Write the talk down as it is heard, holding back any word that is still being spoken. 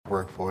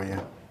work for you.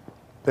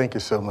 Thank you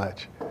so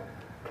much.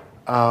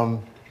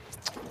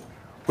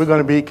 We're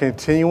going to be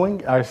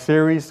continuing our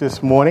series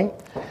this morning.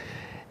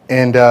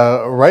 And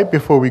right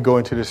before we go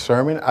into the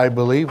sermon, I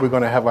believe we're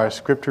going to have our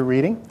scripture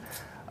reading.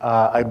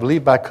 I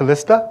believe by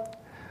Callista.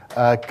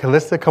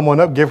 Callista, come on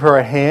up. Give her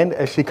a hand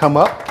as she come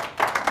up.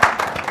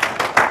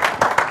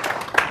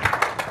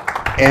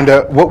 And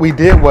what we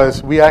did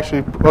was we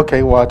actually,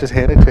 I'll just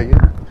hand it to you.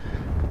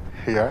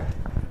 Here you are.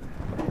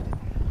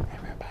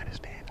 Everybody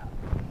stand up.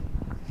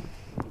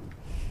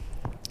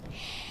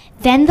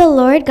 Then the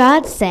Lord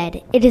God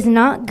said, "It is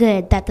not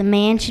good that the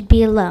man should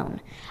be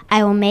alone.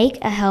 I will make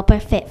a helper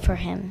fit for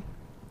him."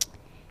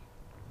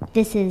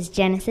 This is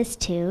Genesis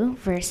 2,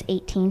 verse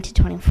 18 to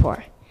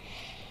 24.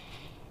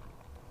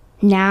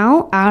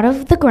 Now out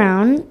of the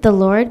ground the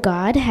Lord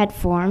God had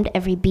formed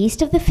every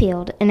beast of the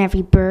field and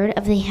every bird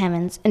of the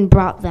heavens and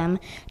brought them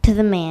to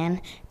the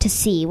man to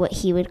see what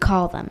he would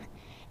call them.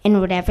 And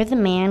whatever the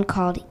man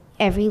called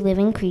every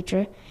living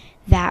creature,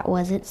 that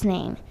was its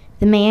name.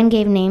 The man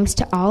gave names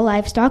to all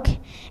livestock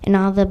and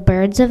all the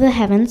birds of the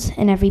heavens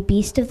and every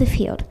beast of the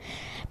field.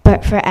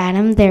 But for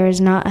Adam there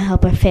was not a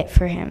helper fit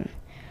for him.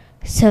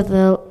 So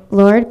the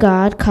Lord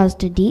God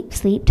caused a deep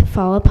sleep to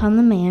fall upon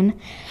the man,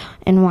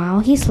 and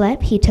while he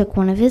slept, he took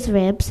one of his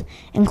ribs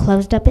and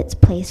closed up its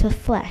place with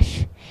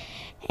flesh.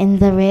 And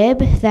the rib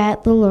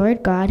that the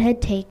Lord God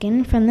had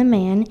taken from the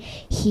man,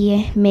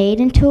 he made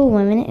into a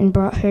woman and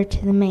brought her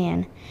to the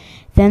man.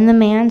 Then the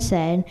man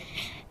said,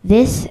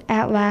 "This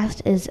at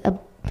last is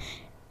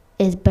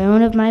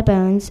bone of my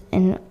bones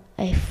and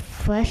a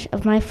flesh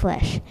of my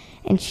flesh,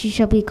 and she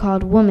shall be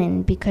called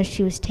woman because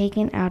she was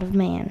taken out of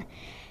man.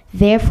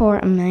 Therefore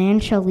a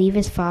man shall leave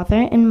his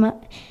father and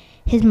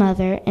his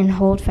mother and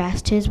hold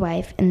fast to his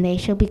wife, and they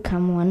shall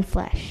become one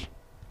flesh."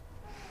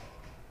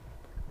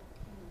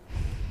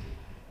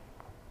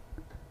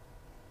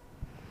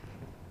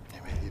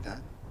 Amen. You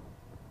done?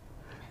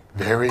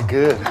 Very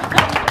good.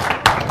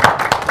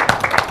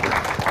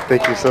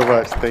 Thank you so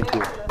much. Thank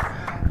you.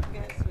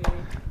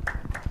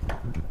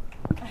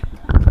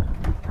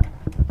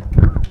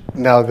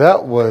 Now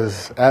that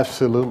was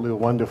absolutely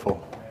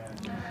wonderful.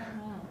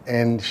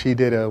 And she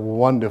did a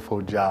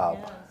wonderful job.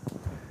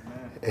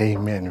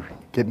 Amen.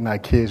 Getting our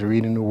kids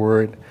reading the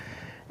Word,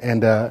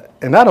 and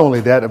not only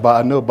that,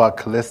 I know about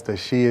Callista.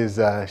 She has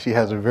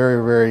a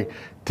very, very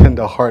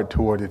tender heart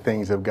toward the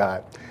things of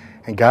God,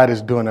 and God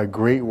is doing a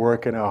great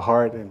work in her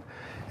heart,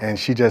 and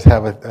she just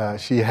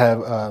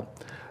have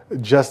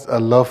just a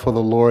love for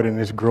the Lord, and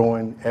it's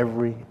growing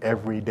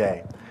every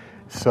day.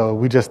 So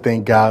we just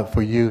thank God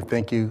for you.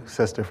 Thank you,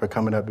 sister, for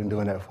coming up and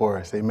doing that for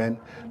us. Amen.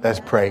 Let's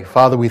pray.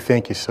 Father, we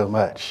thank you so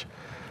much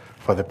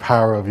for the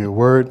power of your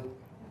word.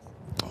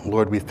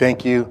 Lord, we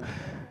thank you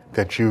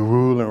that you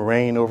rule and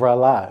reign over our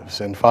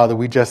lives. And Father,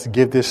 we just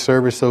give this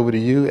service over to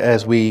you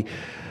as we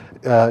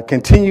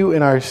continue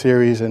in our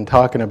series and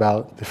talking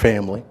about the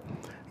family.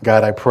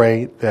 God, I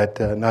pray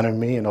that none of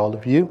me and all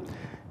of you,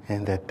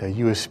 and that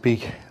you would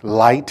speak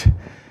light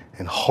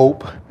and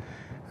hope,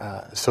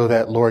 so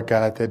that, Lord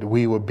God, that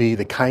we will be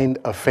the kind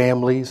of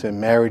families and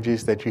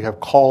marriages that you have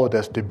called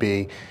us to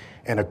be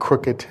in a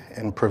crooked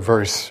and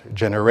perverse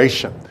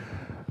generation.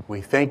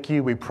 We thank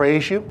you, we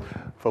praise you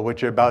for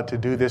what you're about to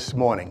do this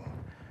morning.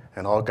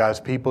 And all God's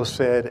people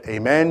said,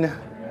 amen,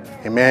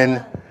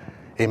 amen,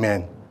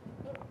 amen.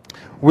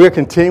 We're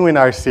continuing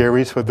our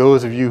series. For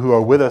those of you who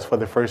are with us for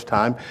the first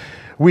time,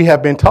 we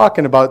have been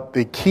talking about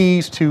the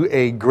keys to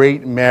a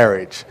great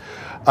marriage.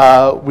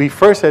 We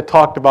first had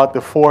talked about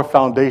the 4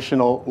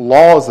 foundational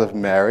laws of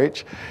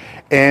marriage.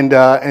 And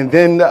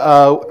then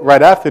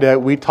right after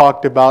that, we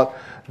talked about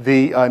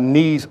the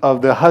needs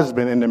of the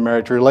husband in the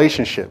marriage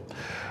relationship.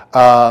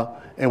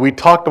 And we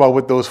talked about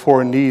what those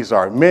 4 needs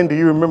are. Men, do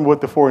you remember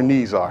what the 4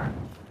 needs are?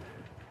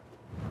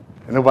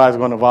 And nobody's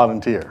going to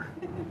volunteer.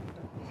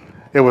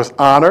 It was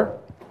honor,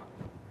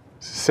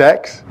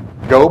 sex,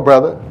 go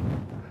brother,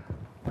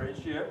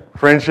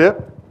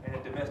 friendship,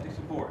 and domestic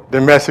support.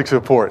 Domestic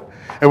support.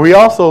 And we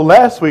also,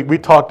 last week, we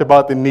talked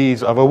about the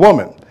needs of a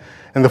woman.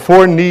 And the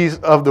 4 needs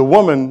of the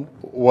woman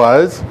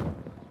was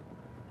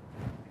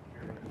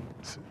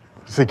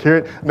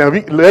security. Now,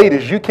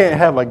 ladies, you can't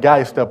have a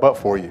guy step up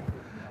for you.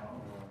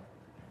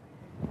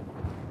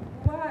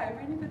 Why?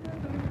 We need to talk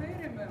to the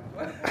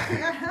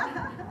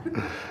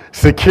remember.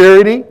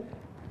 Security,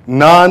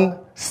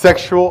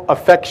 non-sexual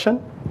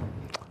affection,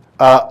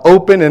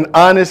 open and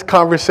honest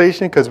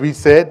conversation, because we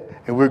said,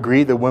 and we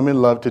agreed that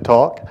women love to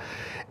talk,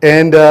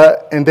 and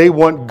they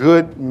want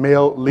good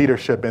male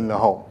leadership in the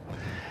home.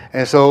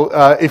 And so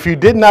if you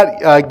did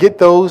not get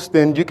those,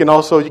 then you can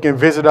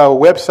visit our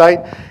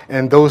website,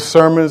 and those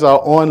sermons are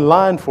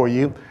online for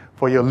you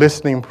for your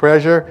listening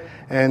pleasure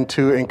and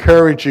to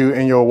encourage you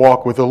in your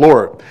walk with the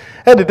Lord.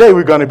 And today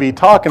we're going to be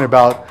talking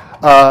about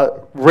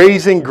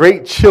raising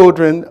great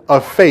children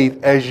of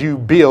faith as you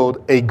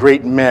build a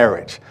great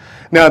marriage.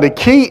 Now the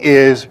key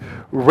is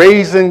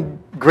raising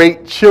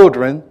great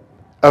children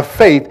of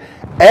faith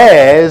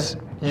as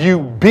you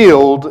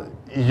build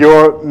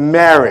your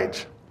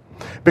marriage.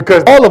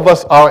 Because all of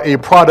us are a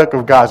product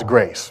of God's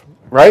grace.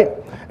 right?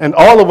 And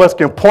all of us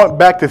can point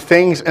back to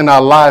things in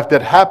our lives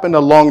that happened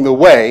along the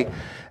way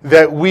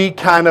that we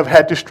kind of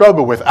had to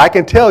struggle with. I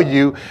can tell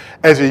you,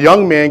 as a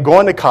young man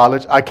going to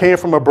college, I came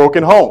from a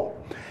broken home.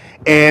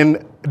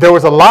 And there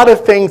was a lot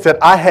of things that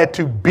I had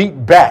to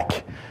beat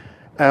back.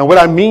 And what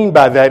I mean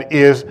by that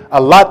is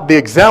the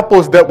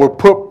examples that were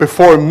put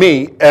before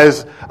me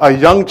as a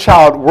young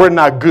child were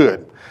not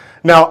good.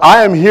 Now,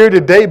 I am here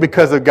today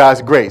because of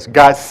God's grace.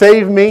 God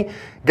saved me.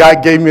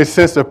 God gave me a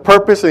sense of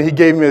purpose, and he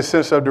gave me a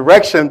sense of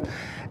direction.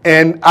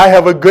 And I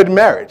have a good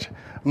marriage.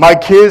 My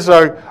kids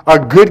are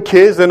good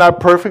kids. They're not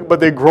perfect, but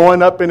they're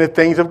growing up in the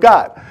things of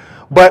God.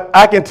 But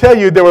I can tell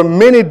you there were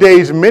many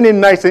days, many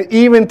nights, and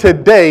even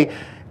today,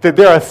 that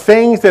there are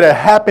things that have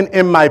happened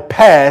in my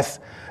past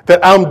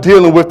that I'm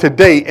dealing with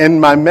today in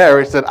my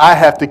marriage that I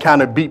have to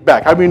kind of beat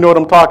back. How many know what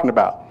I'm talking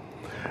about?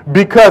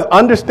 Because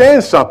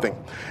understand something.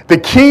 The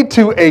key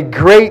to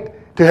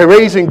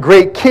raising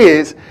great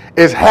kids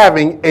is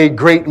having a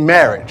great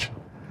marriage.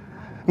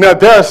 Now,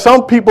 there are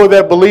some people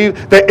that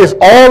believe that it's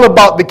all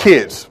about the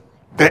kids,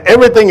 that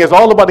everything is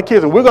all about the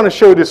kids. And we're going to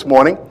show this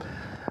morning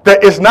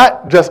that it's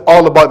not just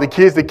all about the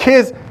kids. The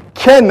kids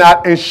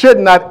cannot and should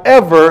not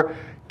ever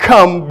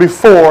come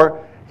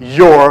before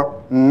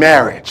your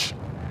marriage.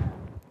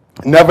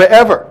 Never,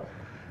 ever.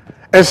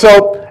 And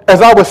so,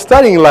 as I was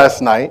studying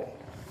last night,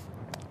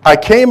 I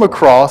came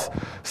across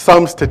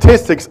some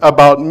statistics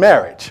about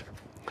marriage,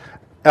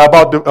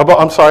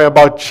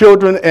 about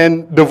children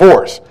and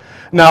divorce.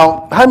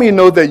 Now, how many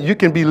know that you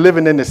can be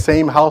living in the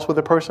same house with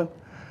a person,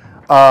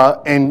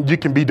 and you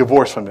can be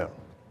divorced from them?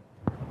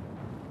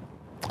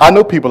 I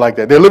know people like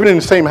that. They're living in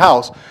the same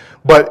house,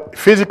 but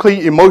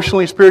physically,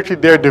 emotionally, spiritually,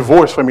 they're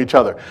divorced from each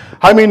other.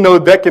 How many know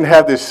that can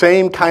have the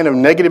same kind of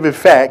negative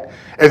effect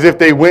as if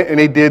they went and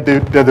they did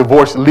the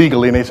divorce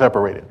legally and they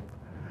separated?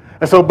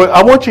 And so, but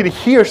I want you to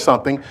hear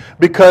something,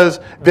 because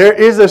there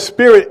is a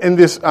spirit in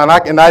this,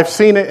 and I've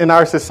seen it in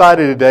our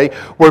society today,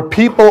 where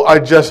people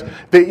are just,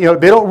 they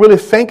don't really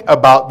think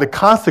about the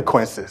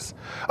consequences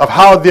of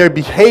how their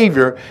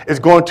behavior is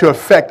going to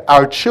affect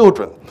our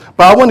children.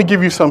 But I want to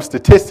give you some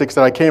statistics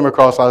that I came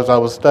across as I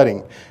was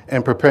studying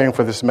and preparing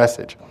for this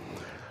message.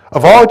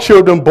 Of all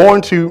children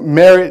born to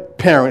married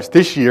parents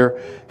this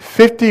year,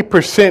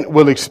 50%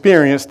 will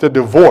experience the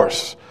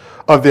divorce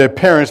of their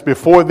parents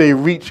before they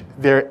reach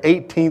their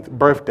 18th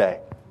birthday.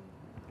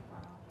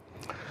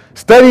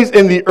 Studies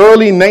in the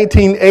early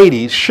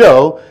 1980s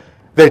show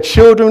that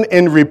children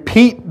in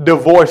repeat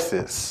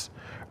divorces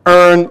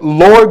earn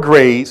lower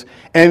grades,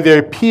 and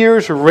their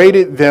peers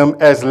rated them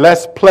as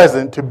less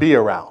pleasant to be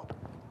around.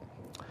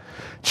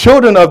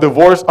 Children of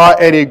divorce are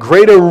at a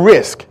greater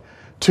risk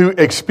to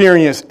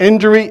experience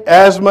injury,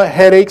 asthma,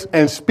 headaches,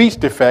 and speech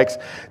defects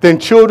than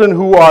children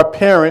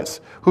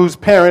whose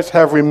parents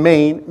have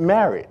remained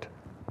married.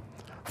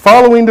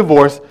 Following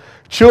divorce,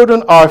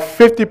 children are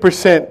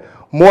 50%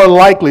 more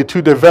likely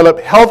to develop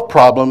health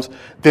problems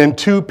than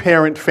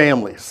two-parent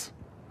families.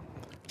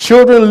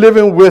 Children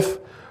living with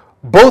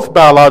both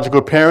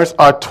biological parents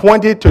are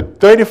 20 to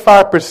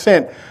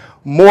 35%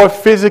 more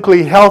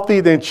physically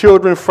healthy than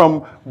children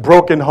from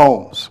broken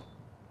homes.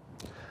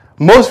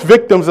 Most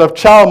victims of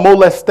child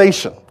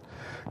molestation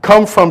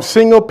come from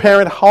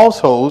single-parent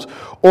households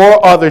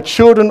or are the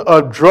children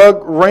of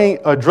drug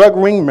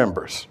ring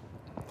members.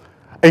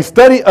 A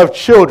study of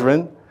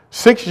children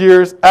 6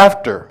 years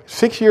after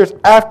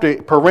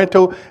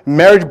parental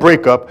marriage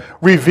breakup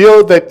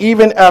revealed that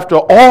even after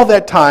all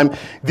that time,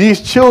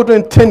 these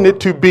children tended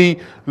to be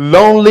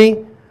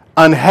lonely,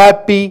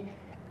 unhappy,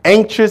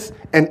 anxious,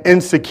 and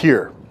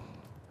insecure.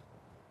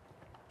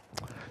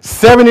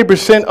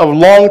 70% of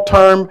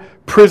long-term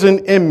prison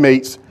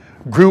inmates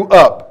grew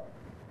up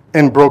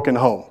in broken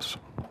homes.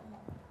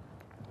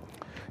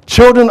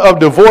 Children of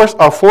divorce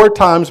are 4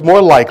 times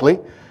more likely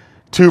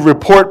to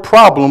report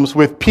problems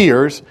with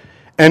peers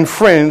and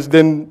friends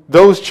than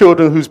those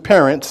children whose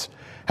parents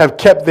have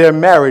kept their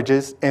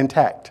marriages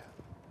intact.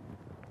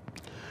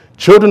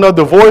 Children of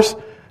divorce,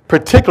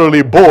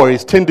 particularly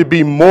boys, tend to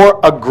be more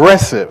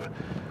aggressive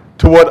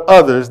toward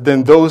others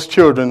than those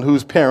children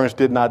whose parents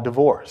did not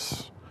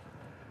divorce.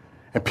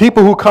 And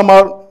people who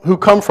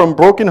come from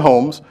broken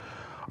homes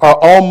are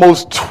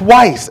almost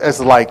twice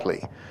as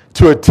likely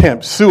to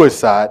attempt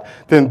suicide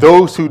than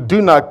those who do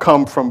not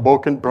come from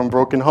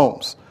broken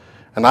homes.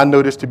 And I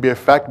know this to be a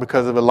fact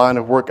because of the line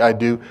of work I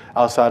do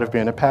outside of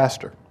being a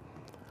pastor.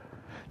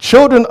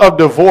 Children of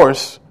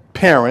divorced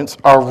parents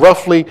are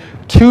roughly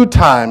 2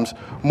 times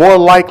more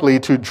likely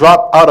to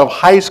drop out of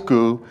high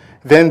school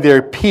than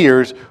their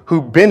peers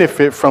who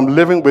benefit from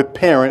living with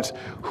parents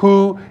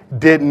who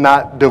did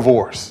not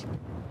divorce.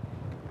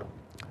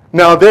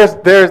 Now,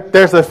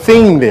 there's a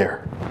theme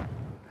there.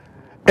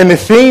 And the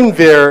theme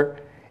there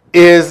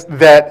is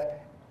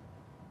that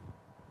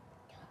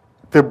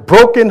the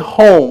broken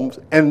homes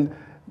and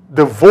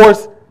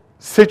divorce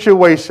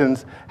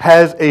situations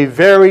has a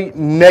very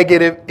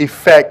negative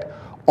effect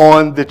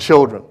on the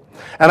children.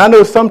 And I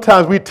know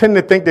sometimes we tend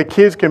to think that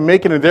kids can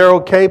make it and they're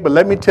okay, but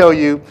let me tell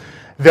you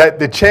that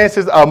the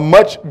chances are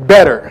much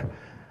better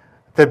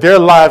that their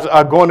lives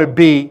are going to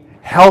be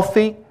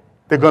healthy.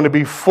 They're going to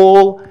be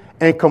full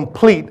and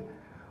complete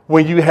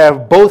when you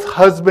have both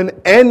husband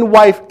and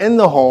wife in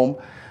the home,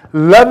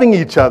 loving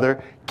each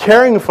other,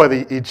 caring for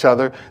each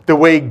other the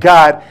way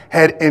God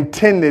had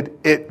intended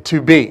it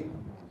to be.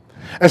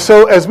 And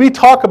so as we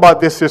talk about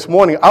this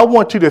morning, I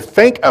want you to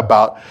think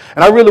about,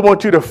 and I really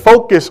want you to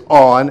focus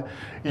on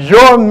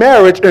your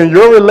marriage and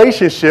your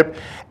relationship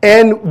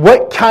and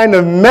what kind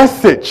of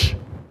message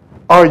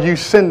are you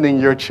sending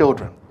your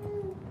children?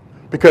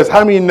 Because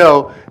how many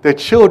know that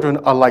children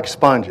are like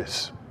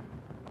sponges?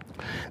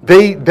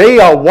 They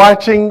are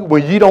watching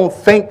when you don't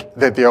think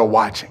that they're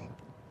watching.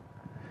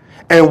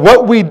 And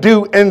what we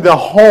do in the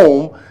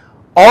home,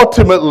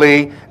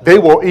 ultimately, they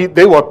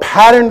will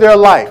pattern their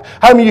life.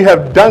 How many of you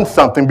have done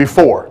something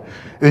before?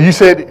 You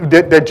said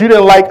that you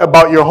didn't like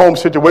about your home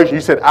situation.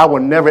 You said, I will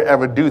never,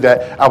 ever do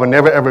that. I will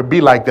never, ever be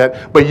like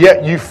that. But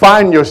yet you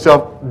find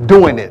yourself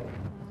doing it.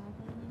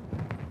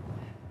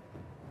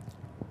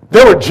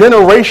 There are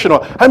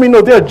generational, how many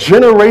know there are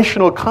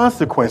generational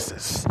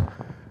consequences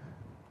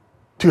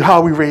to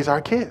how we raise our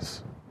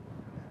kids?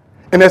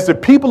 And as the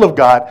people of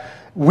God,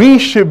 we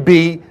should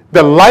be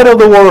the light of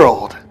the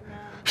world,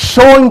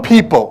 showing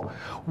people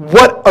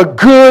what a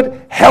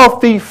good,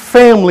 healthy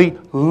family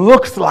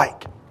looks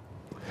like.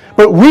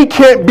 But we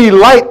can't be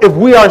light if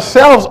we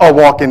ourselves are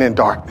walking in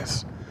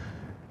darkness.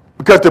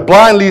 Because the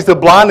blind leads the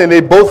blind and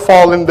they both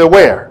fall in the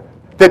where?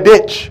 The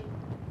ditch.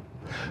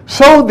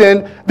 So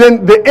then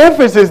the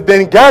emphasis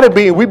then got to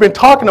be, we've been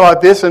talking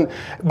about this,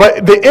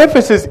 but the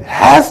emphasis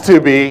has to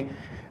be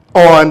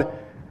on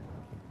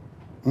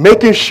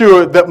making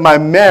sure that my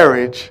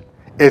marriage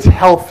is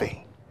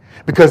healthy.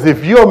 Because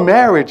if your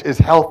marriage is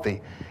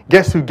healthy,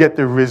 guess who get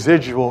the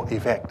residual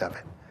effect of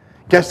it?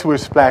 Guess who it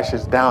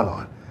splashes down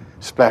on?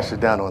 Splashes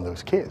down on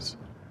those kids.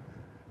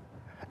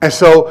 And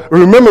so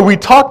remember, we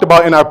talked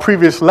about in our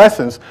previous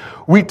lessons,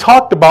 we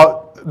talked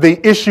about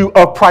the issue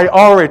of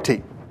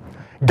priority.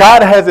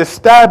 God has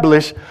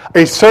established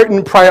a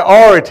certain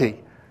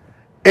priority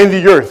in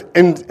the earth,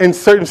 in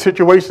certain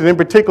situations. In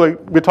particular,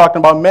 we're talking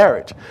about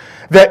marriage.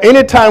 That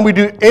anytime we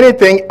do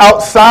anything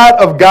outside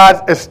of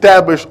God's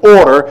established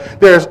order,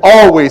 there's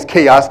always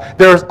chaos.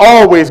 There's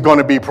always going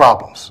to be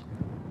problems.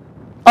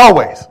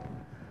 Always.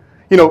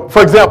 You know,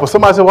 for example,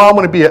 somebody said, well, I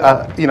want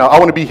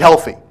to be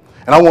healthy,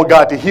 and I want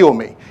God to heal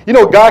me. You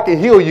know, God can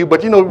heal you,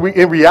 but you know,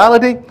 in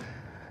reality,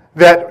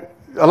 that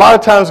a lot of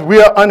times we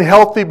are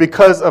unhealthy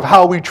because of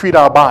how we treat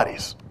our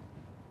bodies.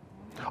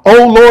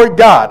 Oh, Lord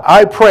God,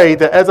 I pray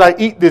that as I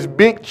eat this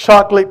big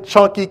chocolate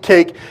chunky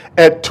cake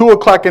at 2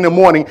 o'clock in the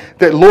morning,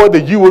 that, Lord,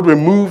 that you would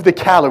remove the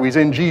calories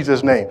in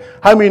Jesus' name.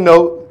 How many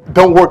know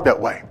don't work that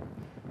way?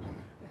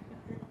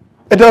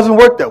 It doesn't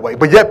work that way.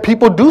 But yet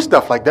people do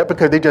stuff like that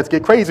because they just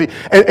get crazy.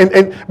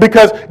 And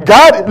because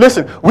God,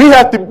 listen, we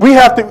have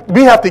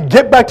to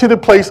get back to the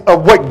place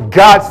of what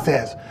God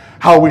says,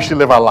 how we should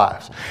live our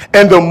lives.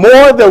 And the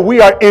more that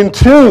we are in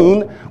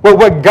tune with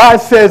what God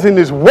says in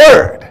His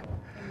Word,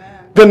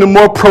 then the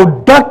more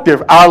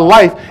productive our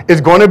life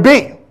is going to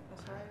be.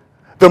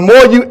 The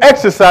more you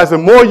exercise, the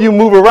more you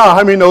move around,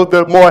 how many know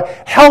the more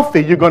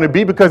healthy you're going to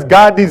be because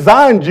God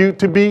designed you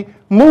to be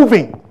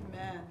moving.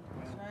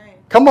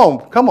 Come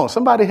on,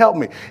 somebody help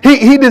me.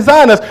 He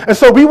designed us. And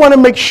so we want to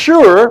make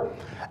sure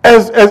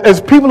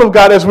as people of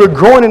God, as we're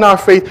growing in our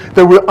faith,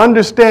 that we're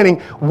understanding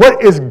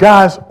what is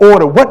God's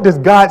order. What does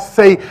God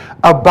say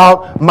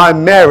about my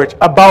marriage,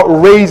 about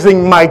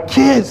raising my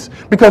kids?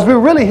 Because we're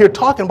really here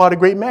talking about a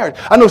great marriage.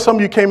 I know some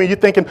of you came in, you're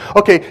thinking,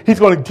 okay, he's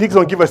going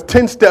to give us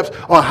 10 steps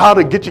on how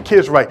to get your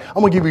kids right.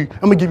 I'm going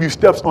to give you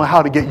steps on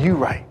how to get you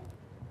right.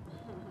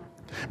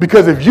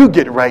 Because if you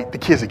get right, the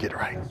kids will get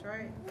right.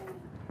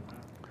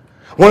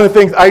 One of the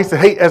things I used to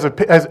hate as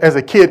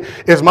a kid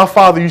is my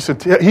father used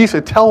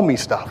to tell me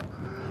stuff.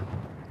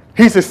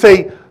 He used to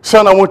say,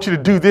 son, I want you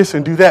to do this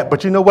and do that.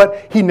 But you know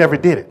what? He never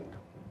did it.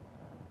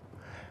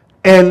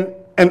 And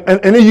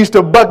it used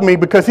to bug me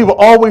because he would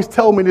always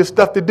tell me this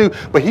stuff to do.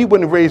 But he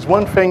wouldn't raise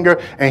one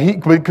finger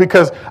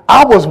because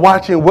I was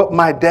watching what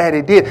my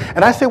daddy did.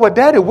 And I said, well,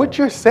 Daddy, what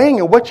you're saying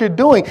and what you're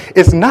doing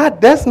that's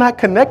not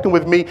connecting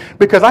with me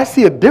because I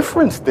see a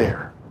difference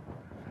there.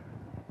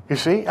 You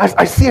see,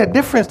 I see a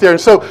difference there.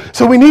 And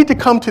so we need to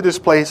come to this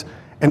place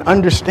and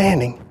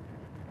understanding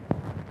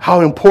how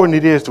important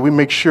it is that we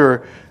make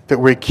sure that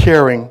we're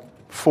caring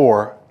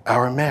for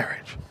our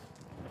marriage.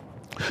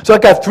 So I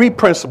got 3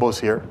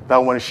 principles here that I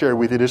want to share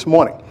with you this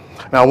morning.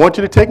 Now I want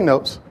you to take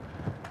notes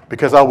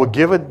because I will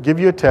give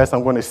you a test.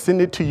 I'm going to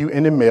send it to you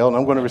in the mail and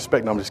I'm going to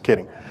respect. No, I'm just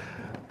kidding.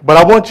 But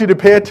I want you to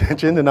pay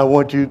attention and I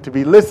want you to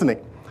be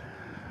listening.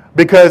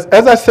 Because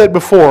as I said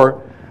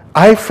before,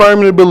 I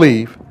firmly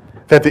believe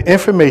that the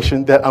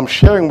information that I'm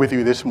sharing with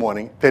you this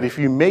morning, that if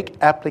you make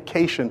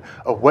application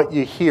of what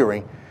you're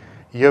hearing,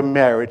 your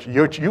marriage,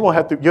 your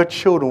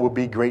children will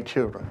be great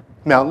children.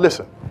 Now,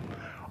 listen,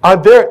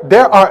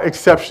 there are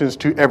exceptions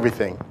to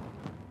everything.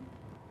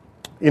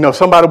 You know,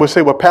 somebody would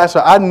say, well, Pastor,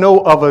 I know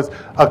of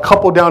a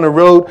couple down the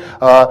road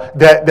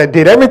that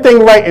did everything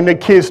right and the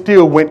kids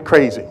still went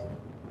crazy.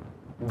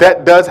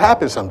 That does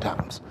happen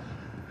sometimes.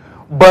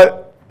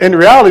 But in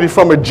reality,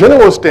 from a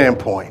general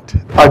standpoint,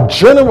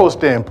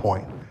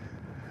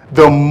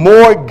 the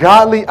more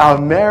godly our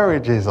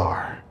marriages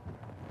are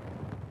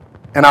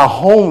and our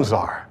homes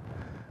are,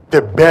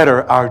 the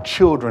better our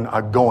children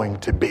are going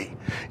to be.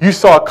 You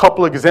saw a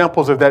couple of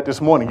examples of that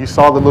this morning. You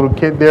saw the little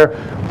kid there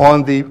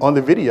on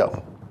the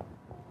video.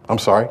 I'm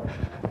sorry.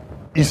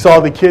 You saw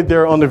the kid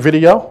there on the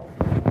video.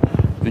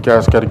 You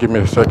guys got to give me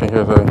a second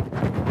here.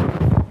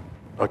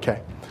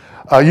 Okay.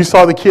 You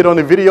saw the kid on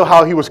the video,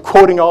 how he was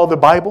quoting all the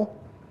Bible,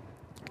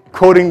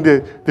 quoting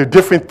the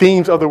different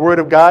themes of the Word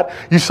of God.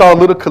 You saw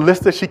little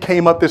Callista. She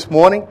came up this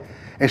morning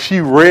and she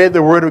read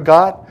the Word of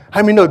God.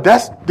 I mean, no,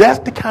 that's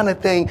the kind of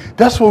thing,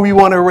 that's what we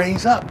want to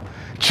raise up,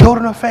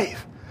 children of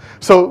faith.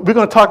 So we're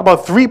going to talk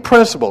about 3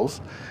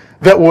 principles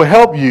that will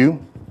help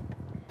you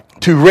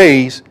to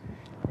raise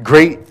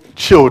great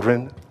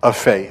children of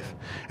faith.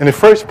 And the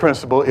first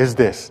principle is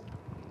this: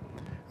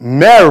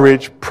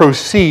 marriage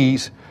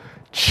precedes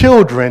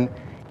children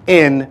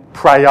in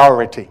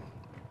priority.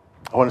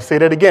 I want to say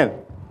that again.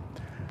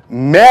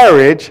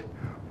 Marriage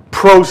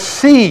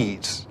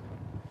precedes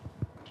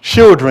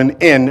children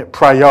in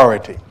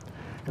priority.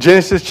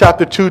 Genesis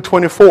chapter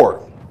 2:24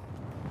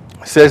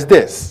 says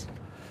this: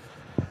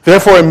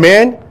 therefore a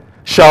man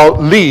shall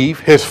leave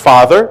his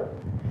father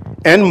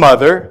and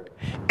mother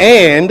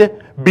and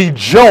be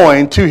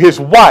joined to his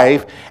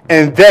wife,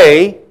 and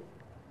they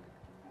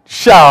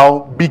shall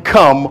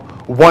become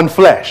one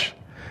flesh.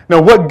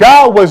 Now, what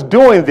God was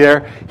doing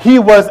there, he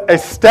was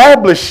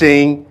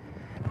establishing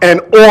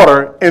an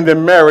order in the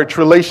marriage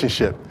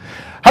relationship.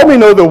 How many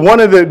know that one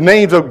of the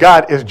names of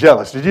God is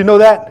jealous? Did you know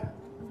that?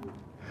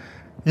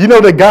 You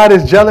know that God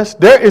is jealous?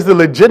 There is a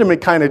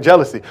legitimate kind of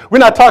jealousy. We're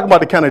not talking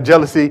about the kind of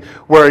jealousy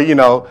where,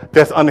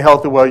 that's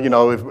unhealthy. Well,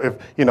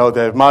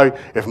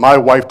 if my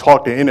wife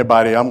talked to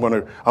anybody, I'm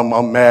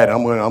mad.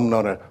 I'm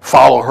gonna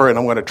follow her and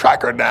I'm gonna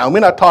track her down.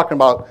 We're not talking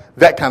about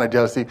that kind of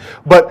jealousy.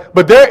 But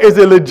there is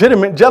a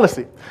legitimate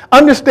jealousy.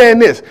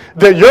 Understand this,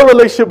 that your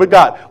relationship with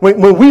God,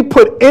 when we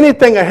put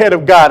anything ahead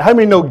of God, how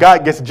many know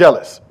God gets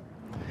jealous?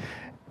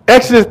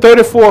 Exodus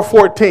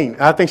 34:14,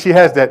 I think she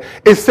has that.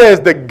 It says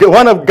that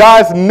one of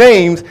God's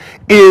names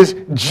is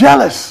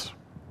jealous.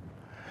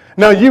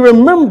 Now, you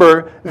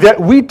remember that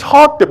we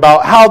talked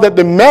about how that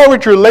the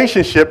marriage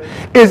relationship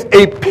is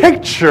a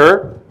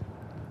picture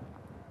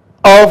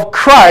of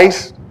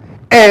Christ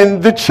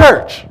and the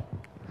church.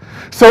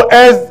 So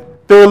as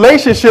the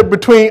relationship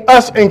between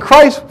us and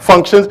Christ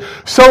functions,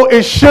 so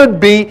it should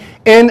be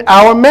in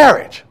our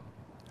marriage.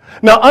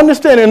 Now,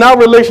 understand, in our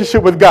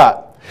relationship with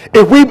God,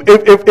 if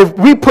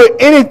we put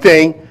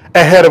anything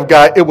ahead of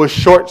God, it will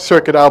short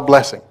circuit our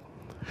blessing.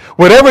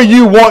 Whatever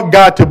you want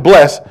God to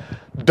bless,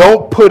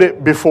 don't put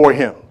it before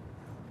him,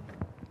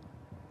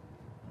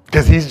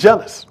 because he's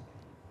jealous.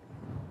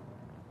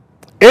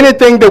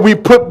 Anything that we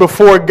put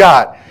before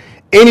God,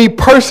 any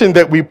person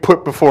that we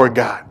put before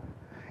God,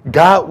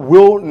 God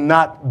will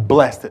not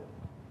bless it.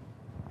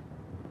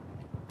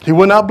 He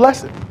will not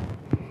bless it.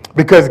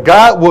 Because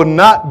God will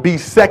not be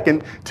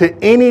second to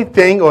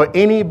anything or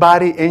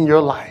anybody in your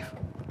life.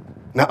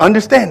 Now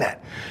understand that.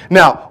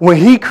 Now, when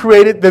he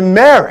created the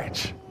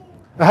marriage,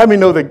 now how many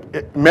know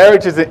that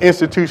marriage is an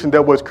institution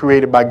that was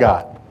created by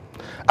God?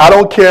 I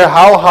don't care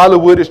how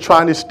Hollywood is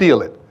trying to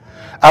steal it.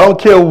 I don't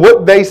care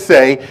what they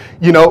say.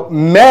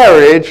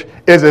 Marriage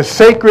is a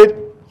sacred,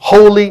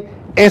 holy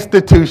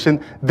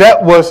institution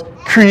that was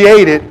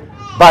created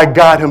by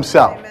God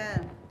himself.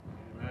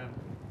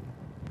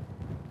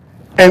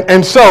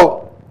 And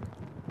so,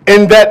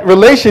 in that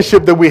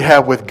relationship that we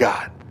have with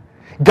God,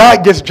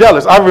 God gets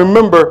jealous. I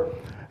remember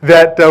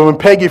that when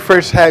Peggy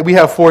we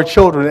have 4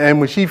 children, and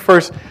when she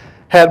first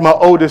had my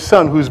oldest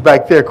son, who's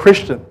back there,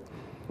 Christian,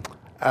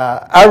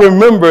 I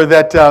remember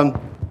that I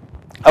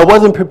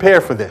wasn't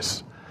prepared for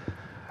this.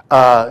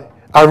 I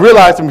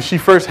realized when she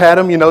first had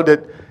him,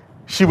 that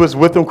she was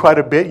with him quite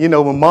a bit.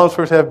 When moms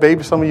first have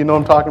babies, some of you know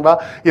what I'm talking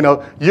about.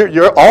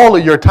 You're all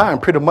of your time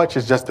pretty much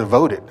is just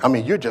devoted. I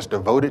mean, you're just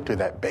devoted to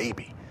that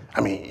baby. I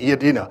mean,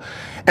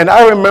 And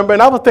I remember,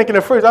 and I was thinking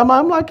at first,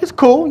 I'm like, it's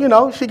cool,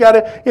 she got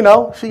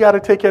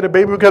to take care of the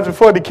baby, because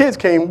before the kids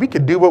came, we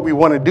could do what we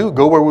want to do,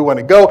 go where we want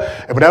to go.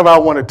 And whenever I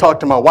wanted to talk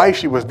to my wife,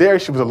 she was there,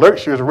 she was alert,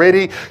 she was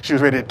ready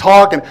to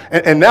talk.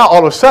 And now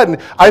all of a sudden,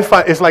 I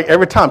find it's like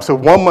every time. So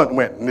 1 month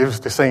went, and it was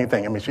the same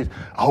thing. I mean, she's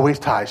always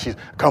tired. She's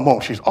come home.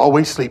 She's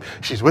always asleep.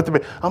 She's with the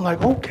baby. I'm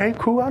like, okay,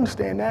 cool, I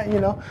understand that,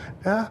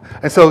 Yeah.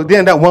 And so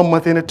then that 1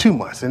 month into 2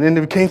 months, and then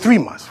it became 3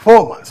 months,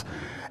 4 months.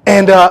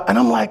 And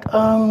I'm like,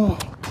 I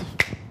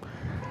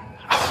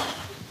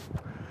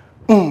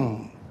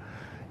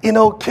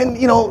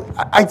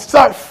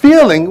start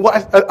feeling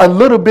a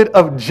little bit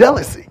of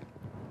jealousy.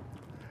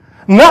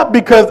 Not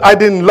because I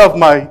didn't love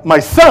my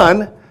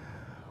son,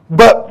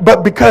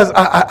 but because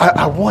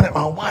I wanted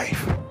my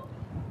wife.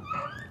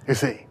 You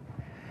see.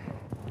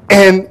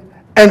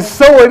 And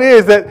so it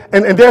is that,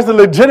 and there's a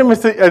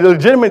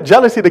legitimate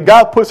jealousy that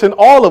God puts in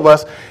all of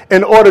us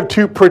in order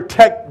to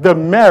protect the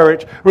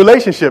marriage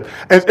relationship.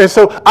 And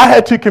so I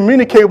had to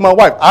communicate with my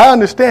wife. I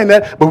understand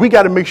that, but we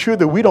got to make sure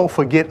that we don't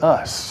forget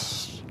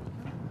us.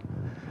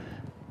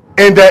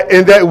 And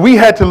that we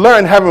had to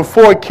learn having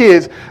 4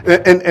 kids,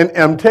 and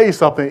I'm tell you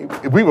something,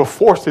 we were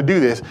forced to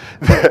do this,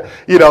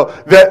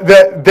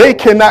 that they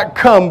cannot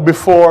come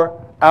before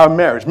our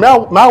marriage.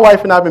 My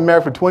wife and I have been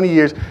married for 20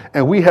 years,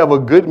 and we have a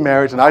good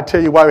marriage. And I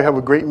tell you why we have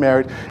a great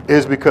marriage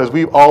is because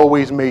we've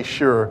always made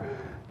sure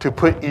to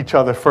put each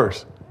other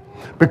first.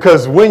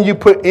 Because when you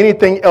put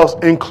anything else,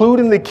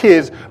 including the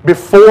kids,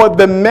 before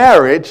the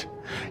marriage,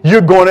 you're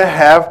going to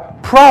have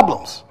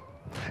problems.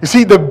 You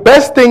see, the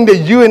best thing that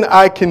you and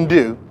I can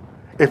do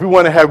if we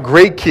want to have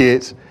great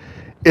kids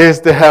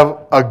is to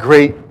have a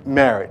great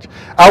marriage.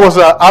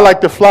 I like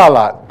to fly a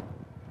lot.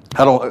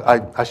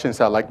 I shouldn't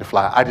say I like to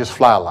fly. I just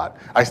fly a lot.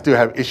 I still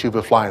have issues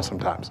with flying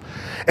sometimes.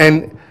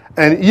 And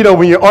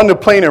when you're on the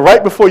plane and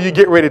right before you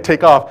get ready to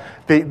take off,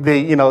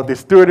 the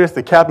stewardess,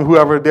 the captain,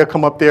 whoever, they'll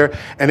come up there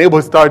and they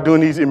will start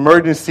doing these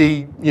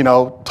emergency,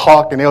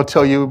 talk, and they'll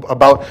tell you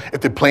about if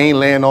the plane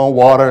land on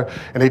water,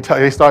 and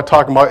they start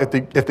talking about if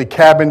the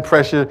cabin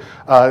pressure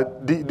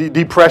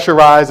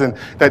depressurized, and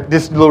that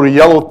this little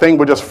yellow thing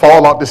will just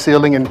fall off the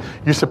ceiling, and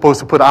you're supposed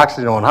to put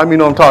oxygen on. How many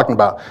know what I'm talking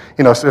about?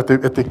 So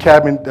if the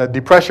cabin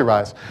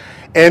depressurized,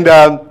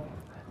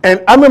 and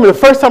I remember the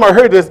first time I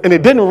heard this, and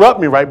it didn't rub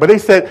me right, but they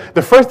said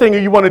the first thing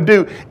you want to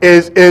do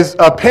is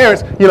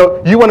parents,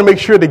 you want to make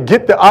sure to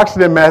get the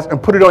oxygen mask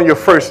and put it on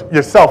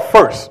yourself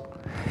first.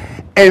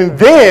 And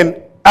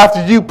then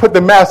after you put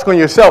the mask on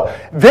yourself,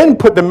 then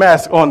put the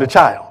mask on the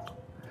child.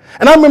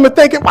 And I remember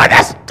thinking, well,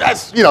 that's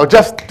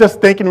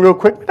just thinking real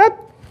quick. You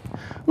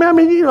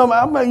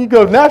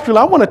go naturally,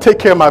 I want to take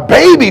care of my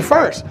baby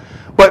first.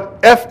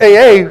 But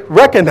FAA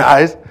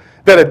recognized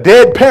that a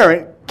dead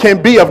parent can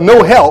be of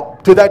no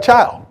help to that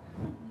child.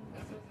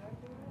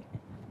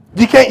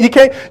 You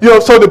can't,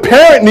 so the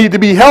parent needs to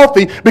be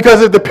healthy,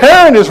 because if the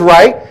parent is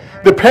right,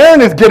 the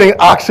parent is getting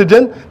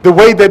oxygen the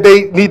way that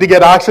they need to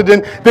get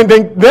oxygen,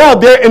 then now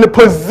they're in a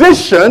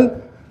position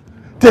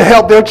to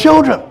help their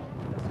children.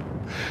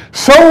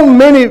 So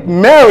many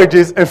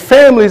marriages and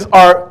families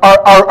are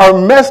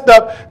messed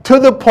up to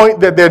the point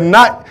that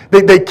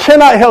they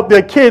cannot help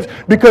their kids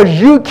because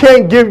you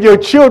can't give your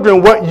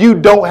children what you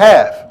don't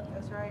have.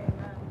 That's right.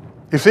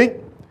 You see?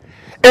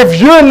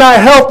 If you're not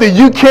healthy,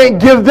 you can't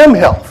give them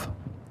health.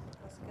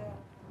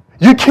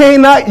 You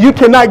cannot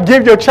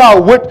give your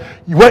child what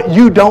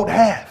you don't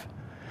have.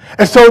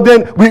 And so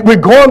then we're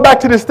going back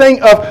to this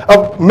thing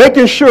of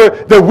making sure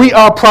that we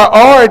are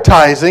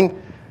prioritizing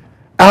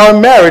our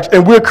marriage,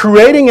 and we're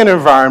creating an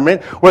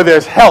environment where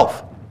there's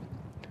health,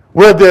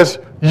 where there's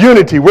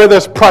unity, where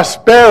there's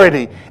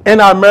prosperity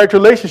in our marriage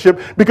relationship,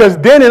 because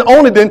then and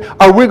only then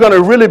are we going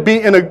to really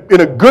be in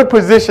a good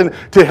position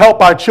to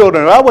help our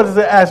children. If I was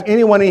to ask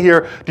anyone in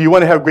here, do you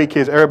want to have great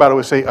kids? Everybody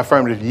would say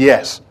affirmative,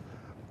 yes.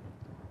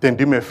 Then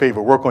do me a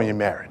favor, work on your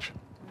marriage.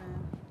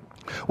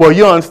 Well, you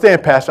don't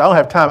understand, Pastor. I don't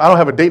have time. I don't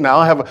have a date now.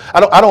 I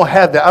don't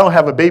have that. I don't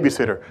have a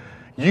babysitter.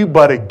 You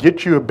better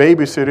get you a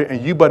babysitter,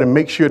 and you better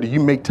make sure that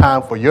you make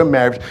time for your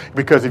marriage,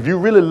 because if you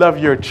really love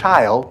your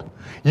child,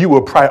 you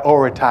will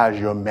prioritize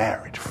your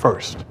marriage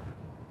first.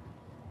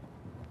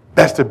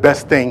 That's the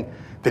best thing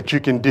that you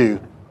can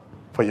do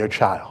for your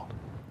child.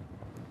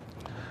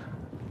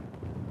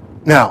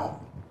 Now,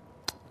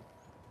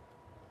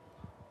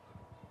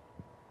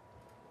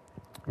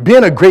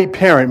 being a great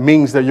parent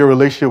means that your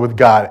relationship with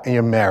God and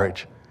your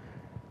marriage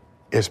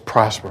is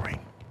prospering.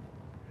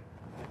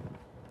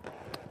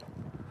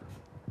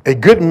 A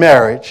good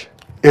marriage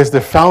is the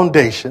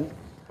foundation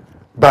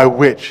by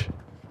which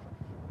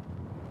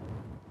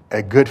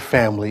a good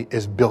family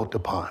is built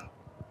upon.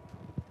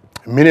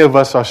 Many of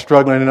us are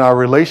struggling in our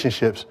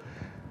relationships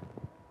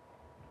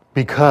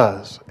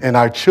and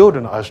our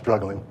children are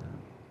struggling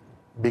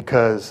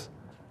because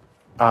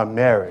our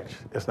marriage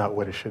is not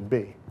what it should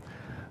be.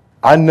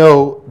 I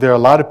know there are a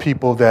lot of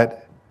people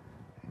that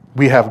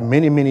we have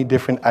many, many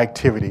different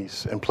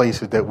activities and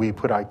places that we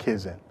put our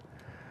kids in.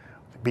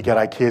 We got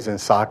our kids in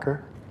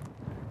soccer.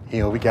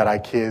 We got our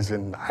kids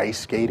in ice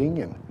skating,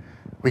 and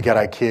we got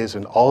our kids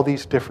in all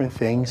these different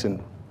things,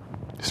 and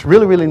it's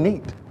really, really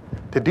neat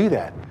to do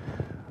that.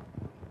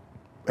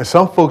 And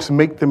some folks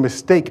make the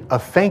mistake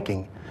of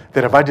thinking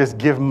that if I just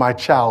give my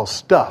child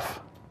stuff,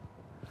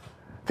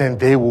 then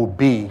they will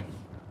be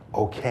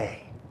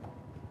okay.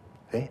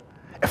 See?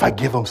 If I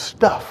give them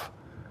stuff.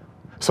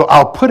 So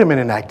I'll put them in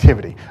an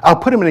activity. I'll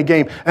put them in a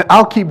game, and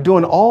I'll keep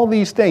doing all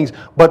these things.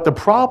 But the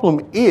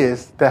problem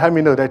is that how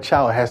many know that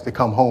child has to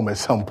come home at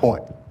some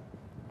point?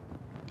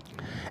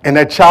 And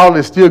that child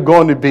is still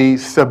going to be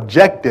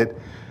subjected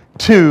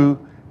to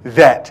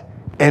that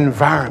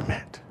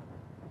environment.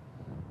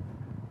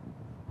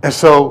 And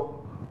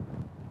so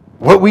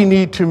what we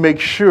need to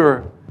make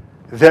sure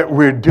that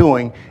we're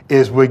doing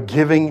is we're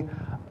giving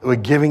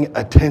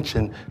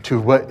attention to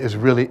what is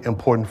really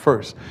important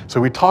first. So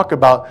we talk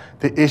about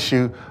the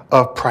issue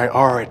of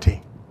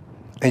priority,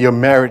 and your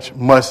marriage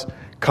must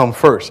come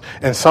first.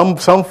 And some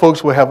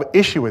folks will have an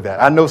issue with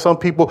that. I know some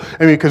people,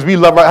 because we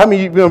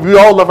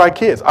all love our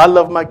kids. I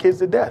love my kids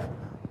to death.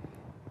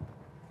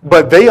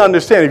 But they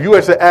understand, if you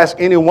were to ask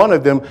any one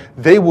of them,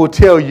 they will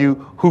tell you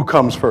who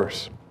comes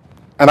first.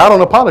 And I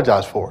don't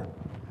apologize for it.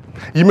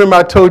 You remember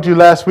I told you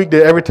last week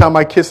that every time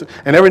I kiss,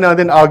 and every now and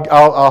then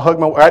I'll hug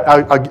my wife.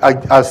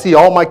 I see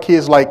all my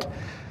kids like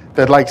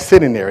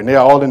sitting there, and they're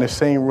all in the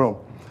same room.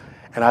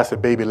 And I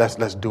said, baby,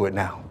 let's do it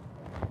now.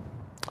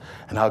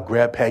 And I'll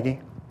grab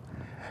Peggy,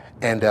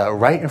 and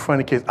right in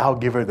front of the kids, I'll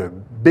give her the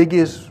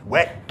biggest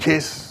wet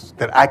kiss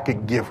that I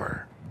could give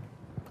her.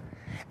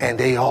 And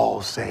they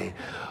all say,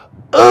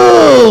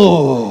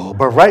 oh,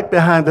 but right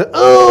behind the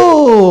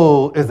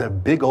oh is a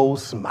big old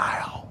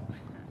smile.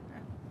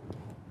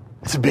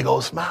 It's a big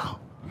old smile.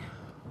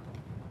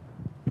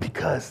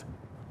 Because,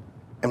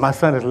 and my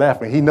son is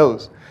laughing, he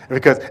knows.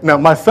 Because now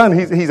my son,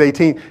 he's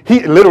 18, he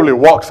literally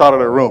walks out of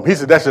the room. He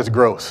said, that's just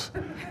gross.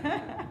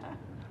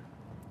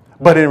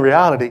 But in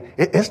reality,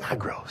 it's not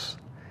gross.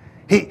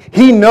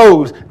 He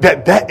knows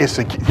that is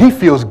secure. He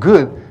feels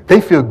good.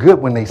 They feel good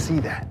when they see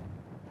that.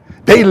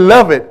 They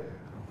love it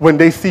when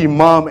they see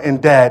mom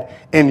and dad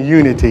in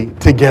unity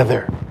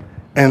together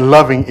and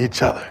loving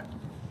each other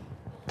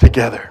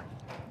together.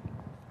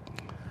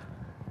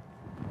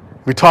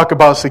 We talk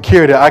about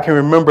security. I can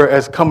remember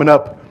as coming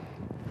up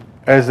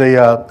as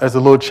a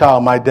little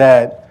child, my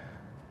dad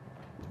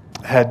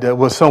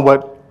was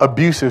somewhat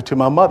abusive to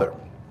my mother.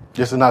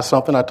 This is not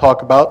something I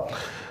talk about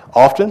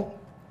often,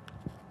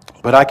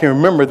 but I can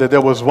remember that there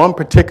was one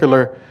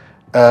particular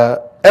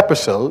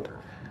episode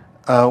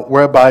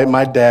whereby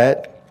my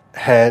dad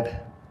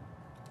had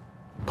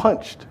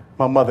punched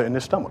my mother in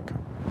the stomach.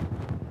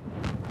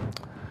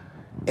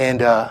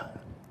 And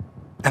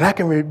I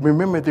can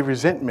remember the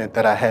resentment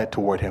that I had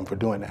toward him for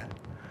doing that.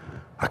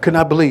 I could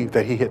not believe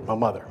that he hit my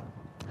mother.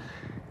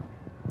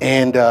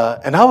 And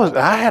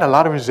I had a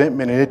lot of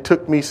resentment, and it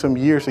took me some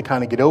years to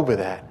kind of get over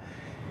that.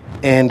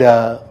 And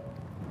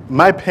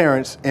my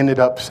parents ended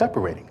up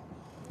separating.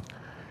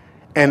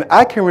 And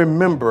I can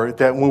remember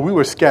that when we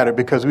were scattered,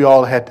 because we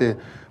all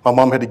my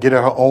mom had to get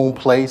her own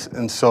place,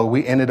 and so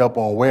we ended up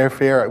on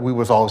welfare. We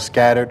was all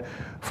scattered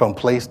from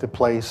place to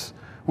place.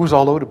 We was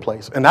all over the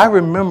place. And I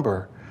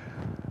remember,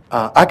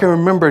 I can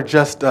remember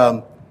just,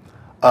 feeling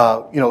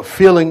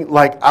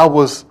like I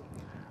was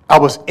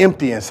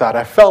empty inside.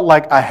 I felt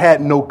like I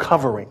had no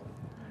covering.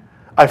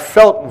 I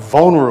felt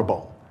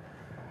vulnerable.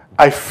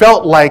 I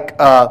felt like,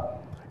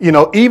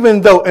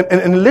 even though,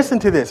 and listen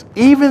to this,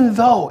 even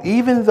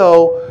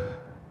though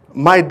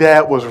my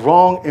dad was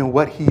wrong in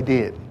what he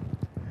did,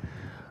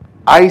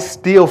 I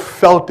still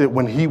felt it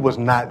when he was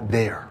not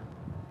there.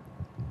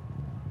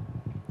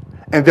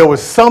 And there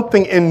was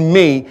something in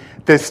me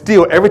that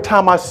still, every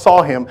time I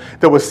saw him,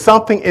 there was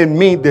something in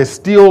me that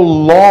still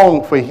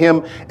longed for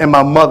him and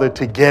my mother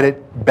to get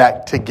it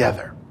back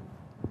together.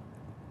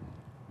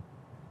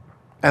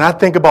 And I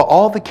think about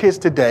all the kids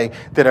today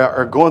that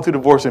are going through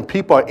divorce, and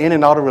people are in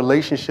and out of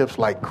relationships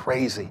like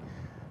crazy.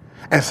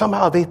 And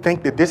somehow they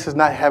think that this is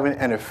not having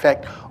an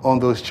effect on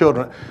those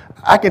children.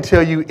 I can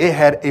tell you it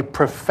had a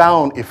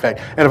profound effect.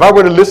 And if I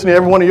were to listen to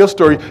every one of your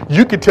stories,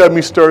 you could tell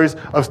me stories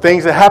of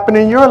things that happened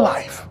in your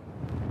life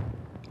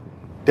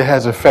that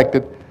has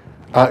affected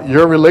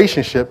your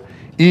relationship,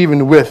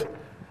 even with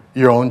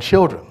your own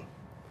children.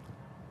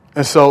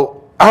 And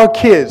so our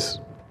kids,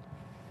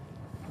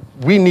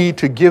 we need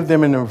to give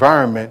them an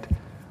environment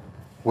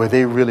where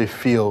they really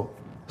feel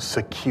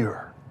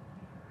secure.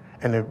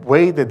 And the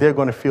way that they're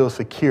going to feel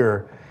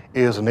secure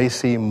is when they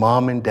see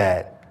mom and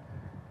dad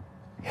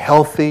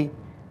healthy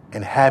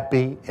and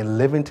happy and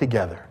living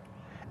together.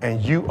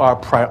 And you are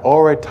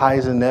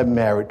prioritizing that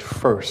marriage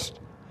first.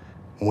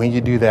 When you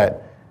do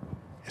that,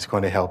 it's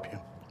going to help you.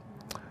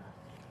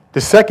 The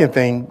second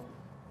thing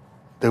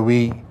that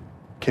we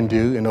can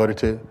do in order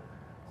to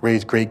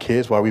raise great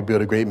kids while we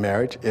build a great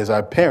marriage is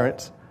our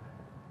parents,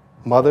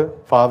 mother,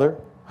 father,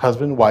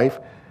 husband, wife,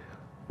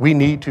 we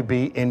need to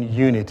be in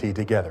unity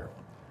together.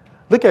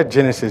 Look at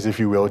Genesis, if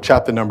you will,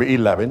 chapter number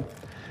 11,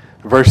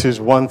 verses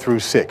 1 through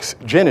 6.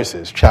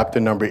 Genesis, chapter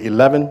number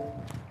 11,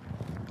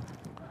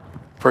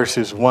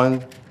 verses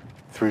 1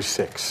 through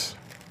 6.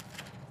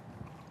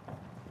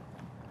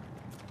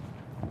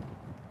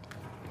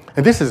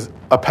 And this is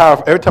a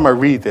powerful, every time I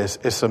read this,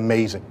 it's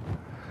amazing.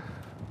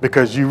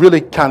 Because you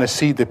really kind of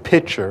see the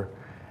picture,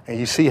 and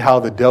you see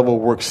how the devil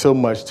works so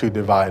much to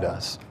divide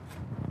us.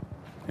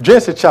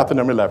 Genesis chapter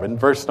number 11,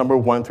 verse number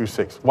 1 through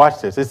 6.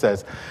 Watch this. It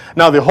says,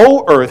 "Now the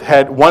whole earth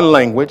had one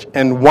language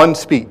and one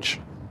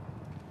speech.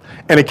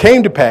 And it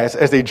came to pass,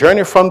 as they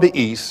journeyed from the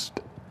east,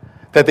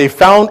 that they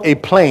found a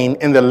plain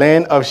in the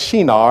land of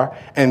Shinar,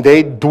 and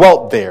they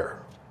dwelt there.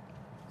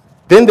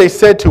 Then they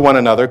said to one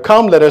another,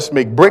 'Come, let us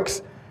make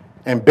bricks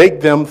and bake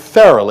them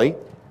thoroughly.'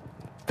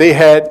 They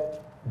had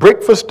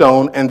brick for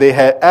stone, and they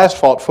had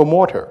asphalt for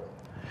mortar.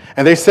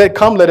 And they said,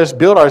 'Come, let us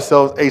build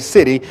ourselves a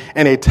city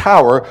and a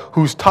tower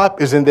whose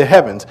top is in the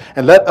heavens.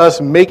 And let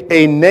us make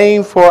a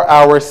name for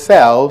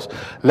ourselves,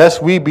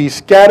 lest we be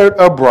scattered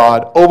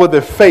abroad over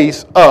the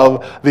face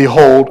of the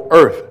whole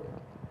earth.'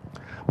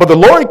 But the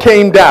Lord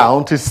came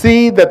down to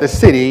see that the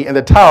city and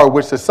the tower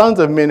which the sons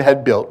of men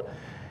had built.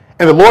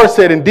 And the Lord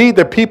said, 'Indeed,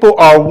 the people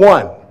are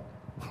one,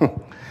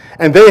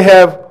 and they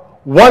have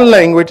one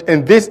language,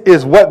 and this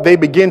is what they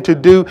begin to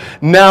do.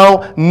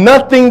 Now,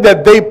 nothing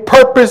that they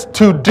purpose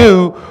to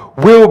do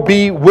will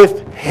be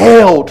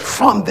withheld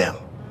from them.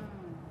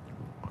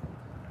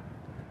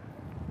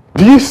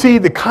 Do you see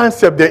the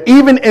concept that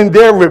even in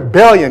their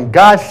rebellion,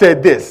 God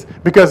said this?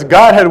 Because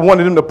God had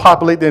wanted them to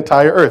populate the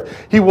entire earth.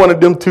 He wanted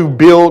them to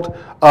build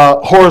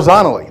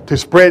horizontally, to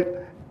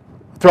spread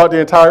throughout the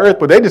entire earth.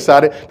 But they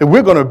decided that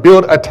we're going to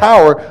build a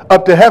tower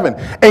up to heaven.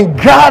 And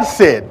God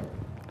said,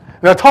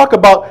 now talk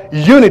about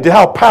unity,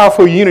 how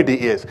powerful unity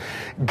is.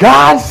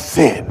 God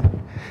said,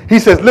 he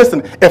says,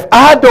 listen, if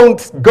I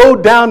don't go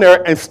down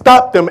there and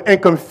stop them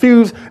and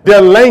confuse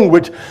their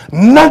language,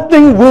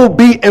 nothing will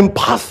be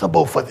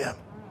impossible for them.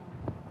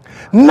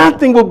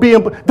 Nothing will be,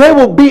 they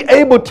will be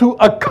able to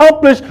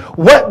accomplish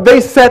what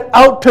they set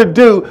out to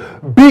do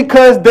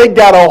because they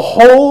got a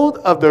hold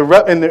of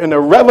in the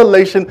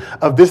revelation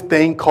of this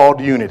thing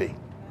called unity.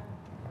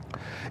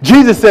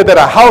 Jesus said that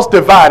a house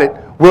divided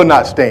will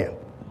not stand.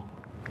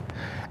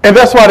 And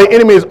that's why the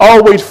enemy is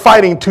always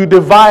fighting to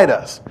divide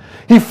us.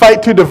 He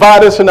fights to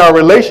divide us in our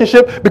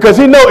relationship because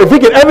he knows if he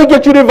can ever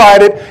get you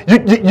divided,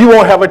 you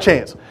won't have a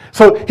chance.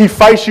 So he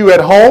fights you at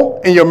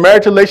home in your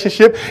marriage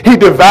relationship. He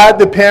divides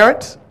the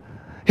parents.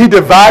 He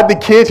divides the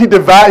kids. He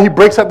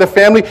breaks up the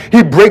family.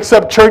 He breaks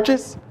up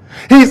churches.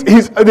 He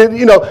is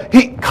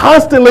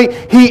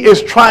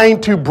trying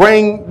to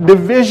bring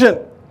division.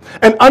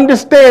 And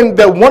understand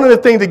that one of the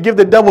things that give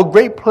the devil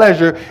great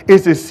pleasure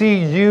is to see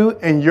you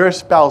and your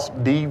spouse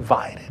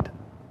divided.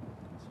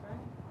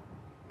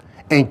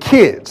 And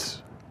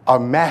kids are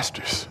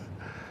masters.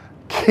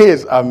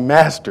 Kids are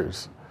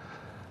masters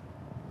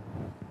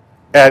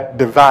at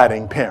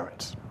dividing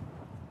parents.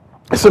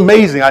 It's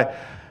amazing.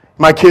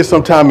 My kids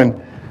sometime,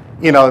 and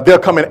they'll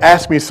come and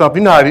ask me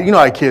something. You know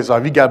how kids are.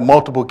 If you got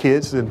multiple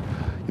kids, and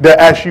they'll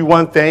ask you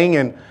one thing,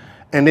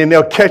 and then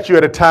they'll catch you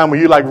at a time where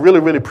you're like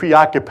really, really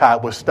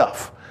preoccupied with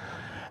stuff.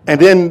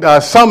 And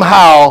then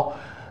somehow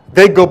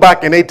they go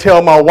back and they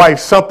tell my wife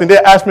something. They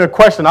ask me a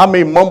question. I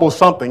may mumble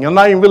something. I'm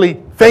not even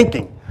really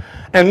thinking.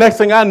 And next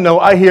thing I know,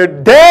 I hear,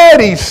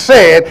 Daddy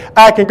said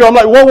I can go. I'm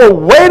like, whoa,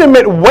 wait a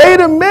minute.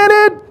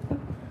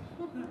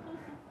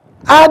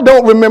 I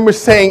don't remember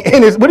saying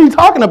any. What are you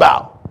talking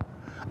about?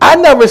 I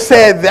never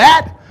said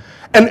that.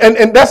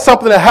 And that's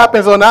something that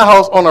happens on our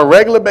house on a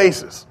regular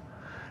basis.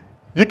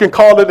 You can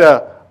call it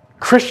a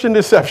Christian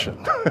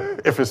deception,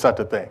 if it's such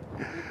a thing.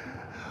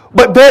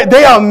 But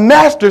they are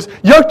masters.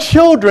 Your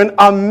children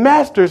are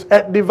masters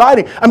at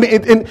dividing. I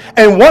mean,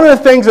 and one of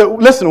the things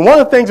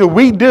that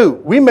we do,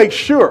 we make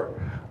sure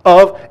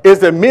of is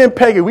that me and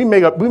Peggy, we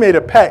made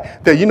a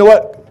pact that, you know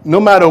what, no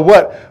matter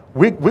what,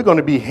 we're going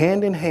to be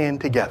hand in hand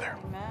together.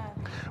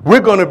 Amen. We're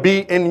going to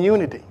be in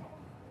unity.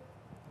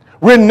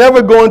 We're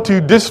never going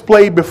to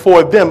display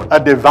before them a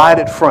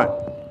divided front.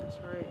 That's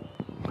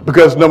right.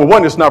 Because number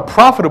one, it's not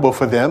profitable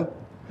for them.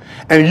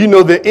 And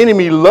the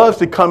enemy loves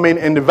to come in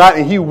and divide,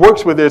 and he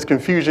works where there's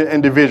confusion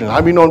and division. How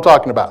many know what I'm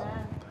talking about?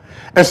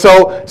 And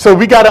so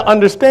we got to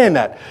understand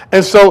that.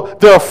 And so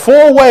there are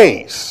 4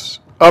 ways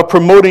of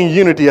promoting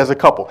unity as a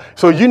couple.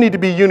 So you need to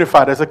be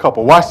unified as a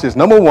couple. Watch this.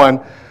 Number 1,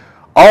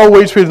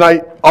 always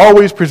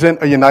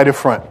present a united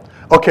front.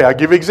 Okay, I'll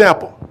give you an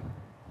example.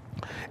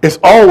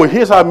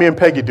 Here's how me and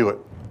Peggy do it.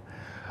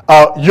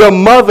 Your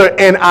mother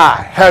and I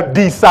have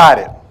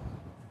decided.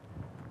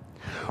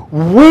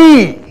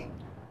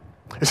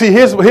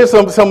 Here's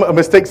some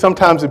mistakes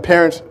sometimes the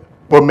parents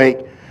will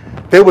make.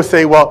 They will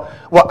say, well,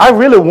 I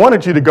really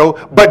wanted you to go,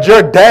 but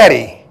your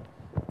daddy,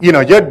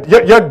 your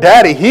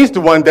daddy, he's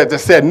the one that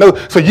said no,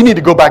 so you need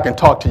to go back and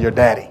talk to your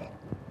daddy.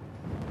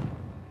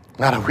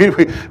 Now,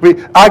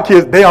 our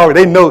kids,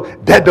 they know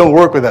that don't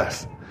work with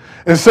us.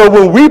 And so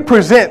when we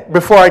present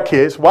before our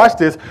kids, watch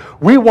this,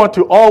 we want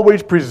to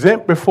always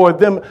present before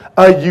them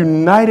a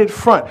united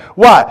front.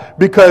 Why?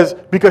 Because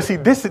see,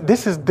 this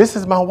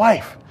is my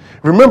wife.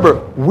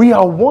 Remember, we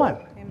are one.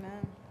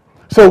 Amen.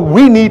 So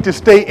we need to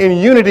stay in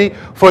unity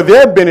for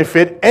their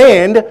benefit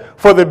and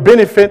for the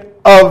benefit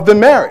of the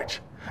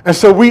marriage. And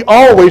so we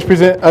always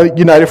present a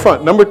united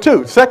front. Number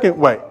 2, second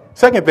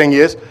thing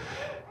is,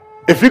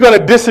 if you're going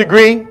to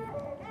disagree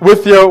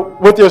with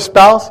your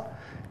spouse,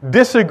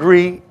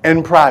 disagree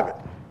in private.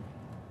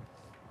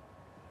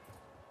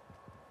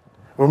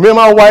 When me and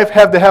my wife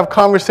have to have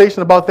conversations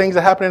about things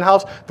that happen in the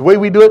house, the way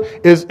we do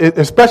it is,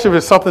 especially if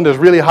it's something that's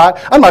really hot.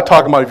 I'm not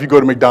talking about if you go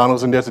to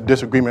McDonald's and there's a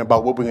disagreement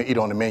about what we're going to eat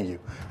on the menu.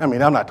 I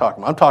mean, I'm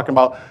talking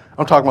about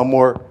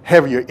more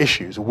heavier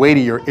issues,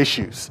 weightier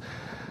issues.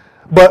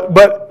 But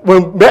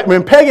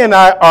when Peggy and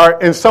I are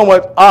in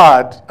somewhat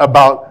odds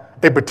about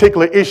a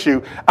particular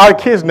issue, our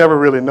kids never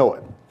really know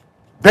it.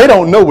 They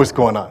don't know what's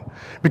going on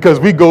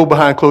because we go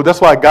behind closed. That's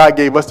why God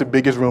gave us the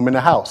biggest room in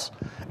the house.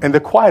 and the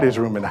quietest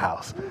room in the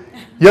house.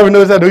 You ever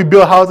notice that when we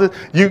build houses,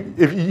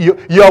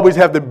 you always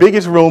have the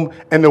biggest room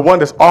and the one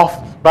that's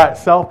off by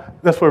itself?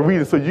 That's for a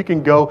reason, so you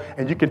can go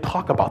and you can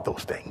talk about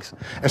those things.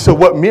 And so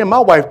what me and my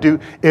wife do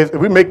is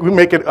we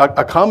make it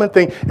a common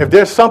thing. If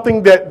there's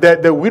something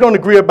that we don't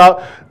agree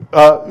about,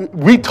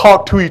 we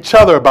talk to each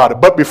other about it.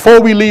 But before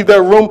we leave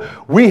that room,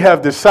 we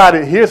have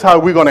decided, here's how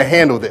we're going to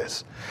handle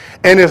this.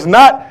 And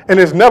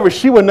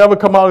she would never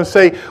come out and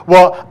say,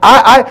 well,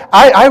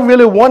 I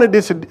really wanted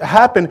this to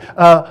happen,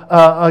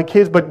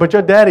 kids, but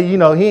your daddy, he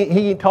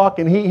ain't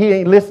talking, he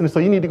ain't listening, so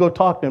you need to go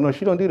talk to him. No,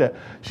 she don't do that.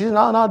 She says,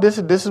 no, this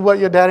is what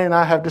your daddy and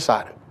I have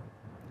decided.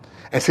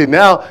 And see,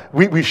 now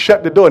we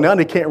shut the door. Now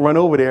they can't run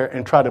over there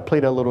and try to play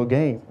that little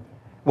game.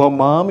 Well,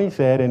 mommy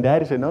said and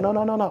daddy said,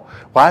 no.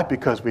 Why?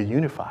 Because we're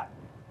unified.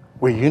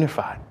 We're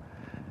unified.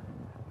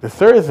 The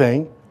third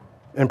thing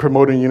in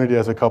promoting unity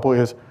as a couple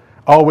is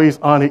always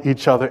honor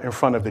each other in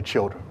front of the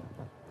children.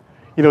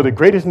 The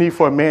greatest need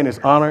for a man is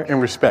honor and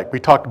respect. We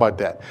talked about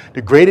that.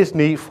 The greatest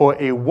need for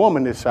a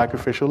woman is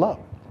sacrificial love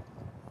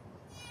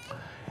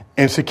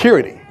and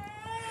security.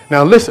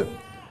 Now listen,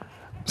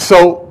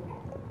 so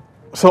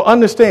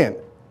understand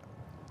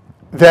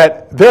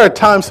that there are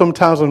times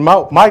sometimes when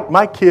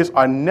my kids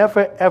are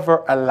never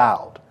ever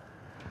allowed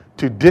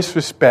to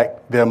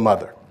disrespect their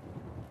mother.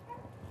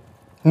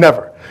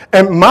 Never.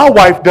 And my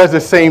wife does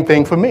the same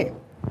thing for me.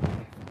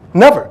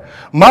 Never.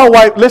 My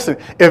wife, listen,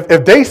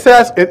 if they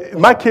says,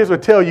 my kids will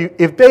tell you,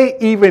 if they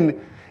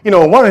even,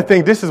 one of the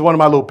things, this is one of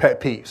my little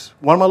pet peeves.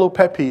 One of my little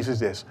pet peeves is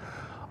this.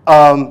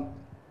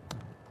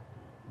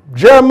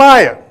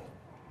 Jeremiah,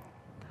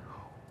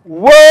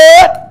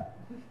 what?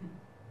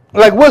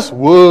 Like, what's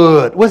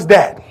wood? What's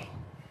that?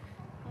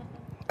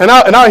 And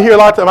I hear a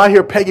lot of times, I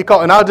hear Peggy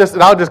call, and I'll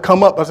just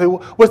come up. I say,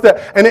 what's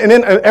that? And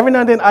then every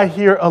now and then I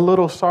hear a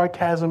little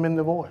sarcasm in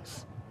the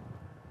voice.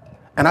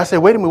 And I say,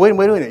 wait a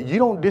minute. You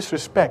don't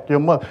disrespect your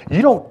mother.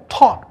 You don't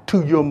talk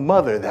to your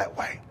mother that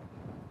way.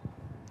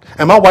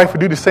 And my wife would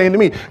do the same to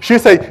me. She'll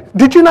say,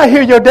 did you not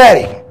hear your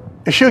daddy?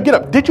 And she'll get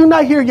up. Did you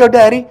not hear your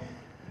daddy?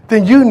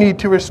 Then you need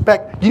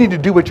to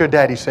do what your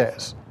daddy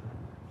says.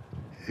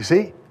 You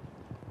see?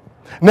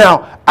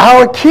 Now,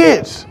 our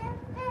kids,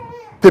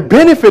 the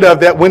benefit of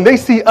that, when they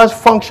see us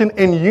function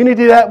in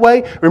unity that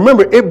way,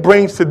 remember, it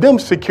brings to them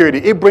security.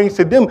 It brings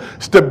to them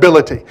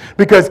stability.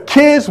 Because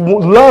kids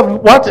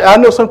love, I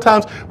know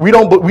sometimes we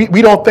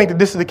don't think that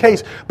this is the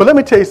case, but let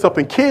me tell you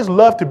something. Kids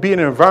love to be in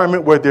an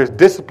environment where there's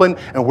discipline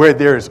and where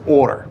there is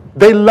order.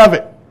 They love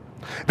it.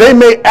 They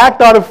may act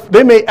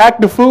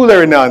the fool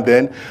every now and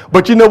then,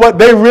 but you know what?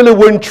 They really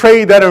wouldn't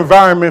trade that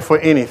environment for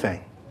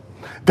anything.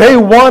 They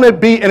want to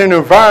be in an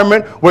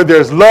environment where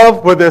there's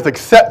love, where there's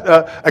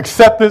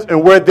acceptance,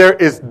 and where there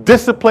is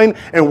discipline,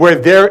 and where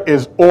there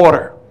is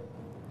order.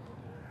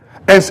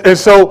 And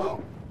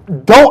so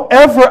don't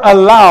ever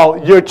allow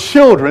your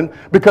children,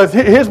 because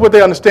here's what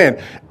they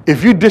understand.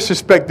 If you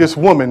disrespect this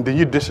woman, then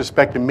you're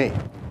disrespecting me.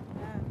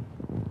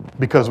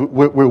 Because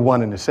we're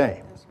one and the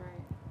same. That's right.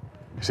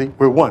 You see,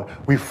 we're one.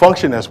 We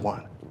function as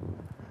one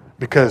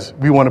because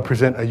we want to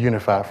present a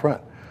unified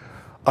front.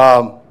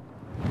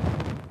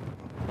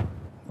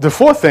 The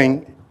fourth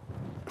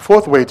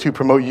way to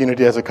promote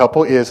unity as a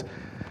couple is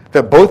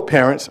that both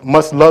parents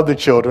must love the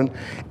children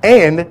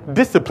and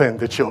discipline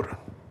the children.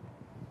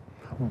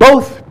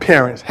 Both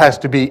parents has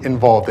to be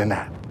involved in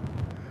that.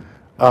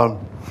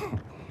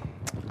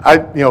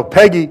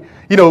 Peggy,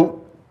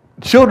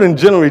 children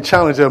generally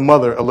challenge their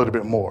mother a little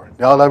bit more.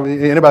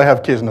 Anybody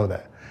have kids know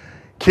that?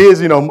 Kids,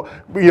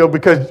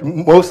 because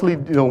mostly,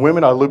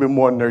 women are a little bit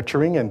more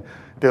nurturing and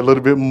they're a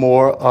little bit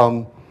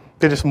more,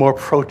 they're just more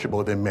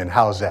approachable than men.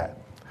 How's that?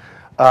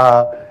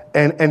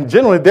 And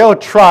generally they'll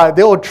try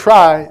their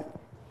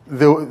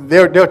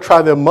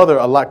mother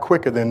a lot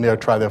quicker than they'll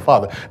try their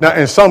father. Now,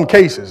 in some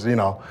cases,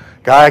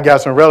 guy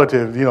got some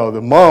relatives,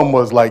 the mom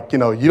was like, you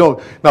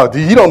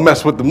don't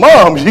mess with the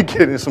mom, you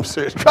get in some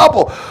serious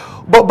trouble.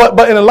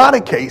 But in a lot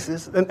of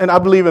cases, and I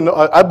believe in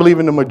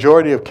the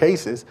majority of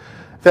cases,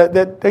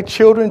 that their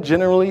children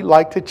generally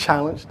like to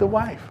challenge the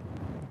wife.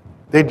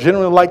 They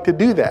generally like to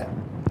do that.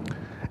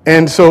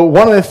 And so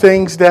one of the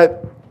things that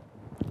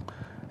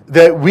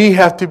we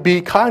have to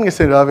be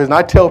cognizant of is, and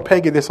I tell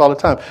Peggy this all the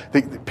time.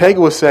 Peggy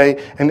will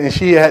say, and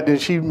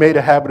she made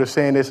a habit of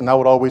saying this, and I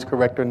would always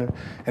correct her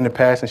in the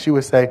past, and she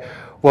would say,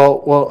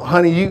 well,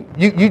 honey,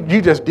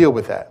 you just deal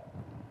with that.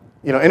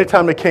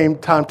 Anytime it came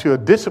time to a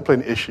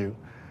discipline issue,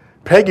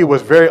 Peggy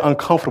was very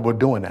uncomfortable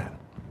doing that.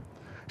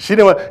 She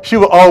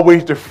would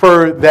always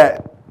defer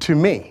that to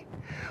me.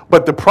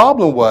 But the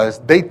problem was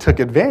they took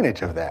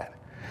advantage of that.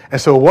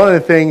 And so one of the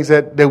things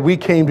that we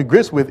came to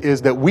grips with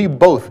is that we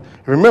both,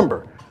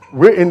 remember,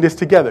 we're in this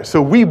together.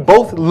 So we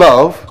both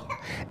love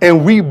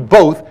and we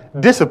both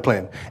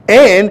discipline.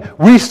 And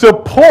we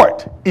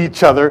support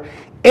each other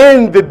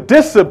in the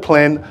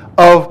discipline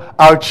of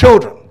our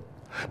children.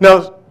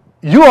 Now,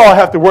 you all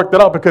have to work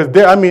that out because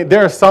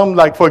there are some,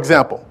 like, for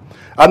example,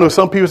 I know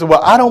some people say,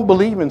 well, I don't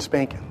believe in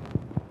spanking.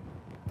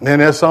 And then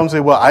there's some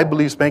say, well, I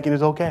believe spanking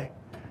is okay.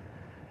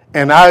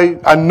 And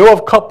I know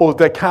of couples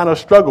that kind of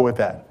struggle with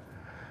that.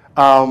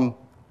 I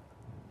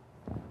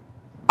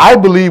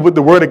believe what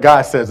the Word of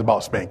God says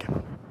about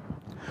spanking.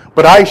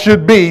 But it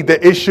should be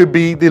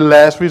the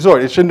last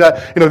resort. It should not,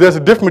 there's a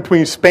difference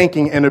between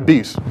spanking and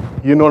abuse.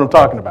 You know what I'm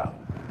talking about.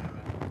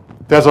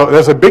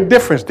 There's a big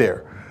difference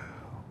there.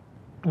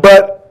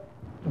 But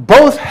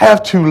both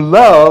have to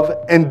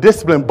love and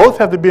discipline. Both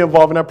have to be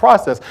involved in that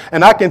process.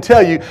 And I can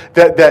tell you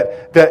that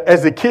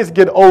as the kids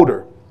get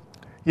older,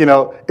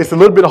 it's a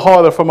little bit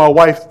harder for my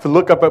wife to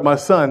look up at my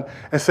son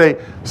and say,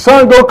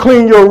 "Son, go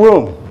clean your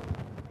room."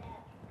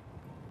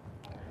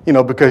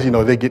 Because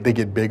they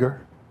get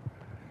bigger.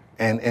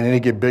 And they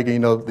get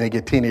bigger, they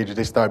get teenagers,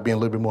 they start being a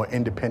little bit more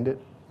independent.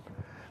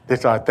 They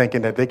start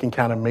thinking that they can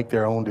kind of make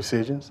their own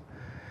decisions.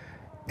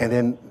 And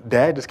then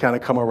Dad just kind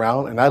of come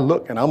around, and I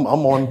look, and I'm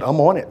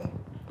on it.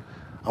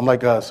 I'm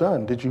like,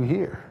 "Son, did you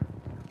hear?"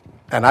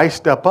 And I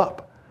step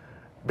up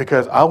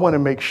because I want to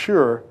make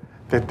sure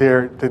that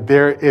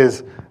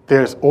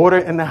there's order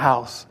in the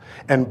house,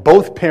 and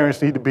both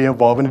parents need to be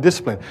involved in the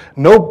discipline.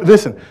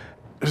 Listen,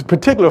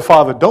 particular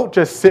father, don't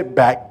just sit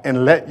back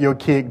and let your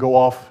kid go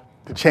off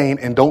the chain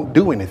and don't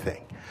do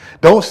anything.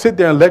 Don't sit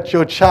there and let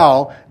your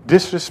child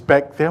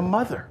disrespect their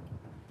mother.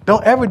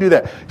 Don't ever do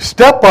that.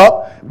 Step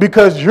up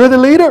because you're the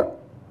leader.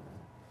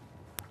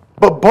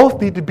 But both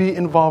need to be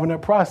involved in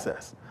that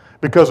process.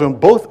 Because when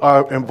both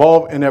are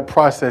involved in that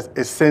process,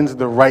 it sends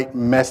the right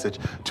message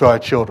to our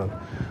children.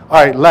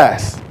 All right,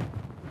 last.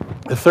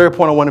 The third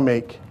point I want to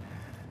make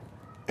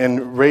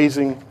in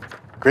raising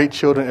great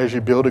children as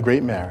you build a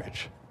great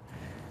marriage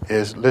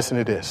is, listen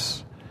to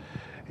this.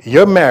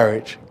 Your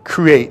marriage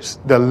creates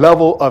the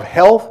level of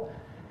health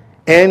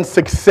and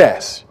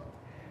success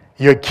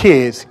your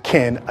kids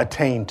can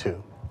attain to.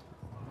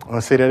 I'm going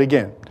to say that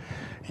again.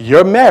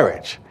 Your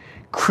marriage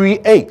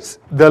creates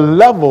the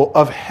level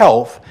of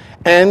health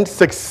and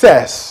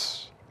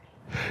success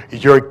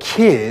your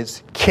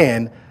kids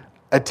can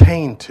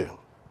attain to.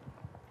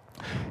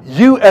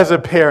 You as a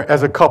parent,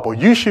 as a couple,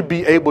 you should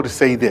be able to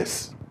say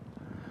this,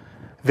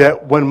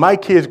 that when my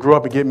kids grow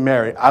up and get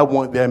married, I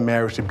want their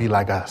marriage to be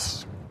like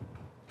us.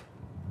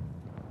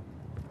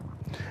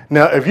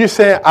 Now, if you're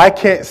saying I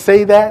can't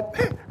say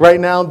that right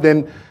now,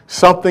 then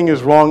something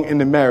is wrong in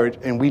the marriage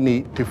and we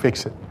need to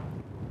fix it.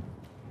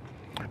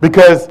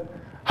 Because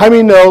how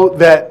many know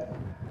that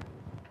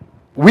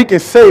we can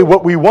say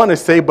what we want to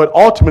say, but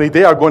ultimately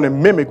they are going to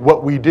mimic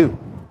what we do.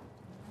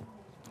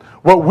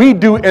 What we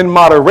do in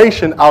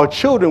moderation, our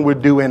children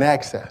would do in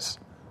excess.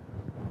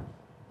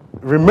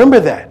 Remember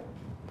that.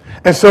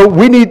 And so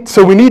we need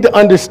to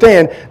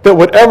understand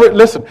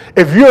that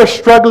if you're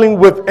struggling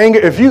with anger,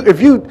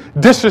 if you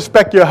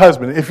disrespect your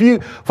husband,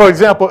 for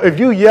example, if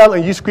you yell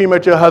and you scream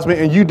at your husband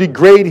and you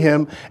degrade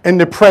him in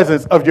the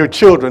presence of your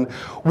children,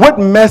 what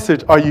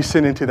message are you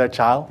sending to that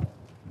child?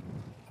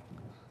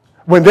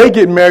 When they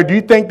get married, do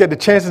you think that the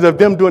chances of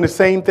them doing the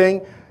same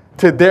thing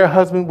to their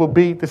husband will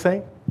be the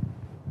same?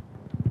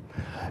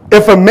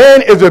 If a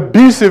man is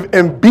abusive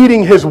and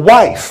beating his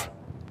wife,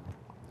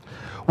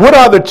 what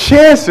are the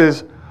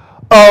chances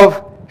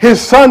of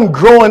his son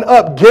growing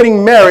up,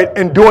 getting married,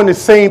 and doing the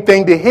same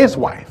thing to his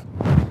wife?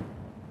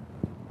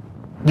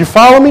 You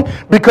follow me?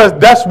 Because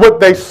that's what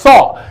they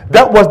saw.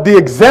 That was the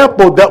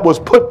example that was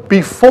put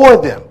before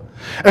them.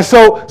 And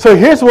so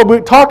here's what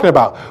we're talking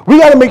about. We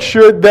got to make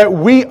sure that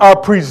we are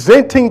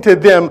presenting to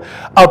them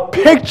a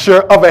picture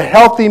of a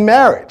healthy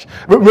marriage.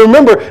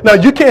 Remember, now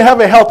you can't have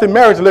a healthy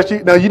marriage unless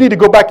you need to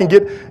go back and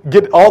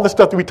get all the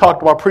stuff that we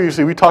talked about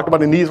previously. We talked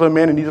about the needs of a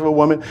man and needs of a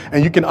woman,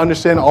 and you can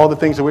understand all the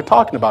things that we're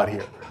talking about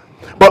here.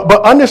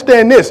 But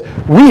understand this,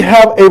 we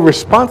have a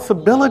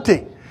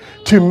responsibility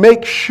to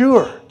make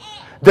sure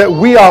that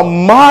we are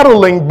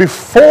modeling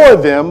before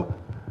them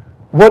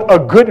what a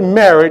good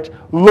marriage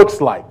looks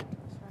like.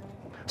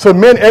 So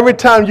men, every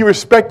time you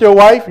respect your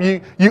wife,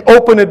 you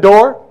open the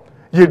door,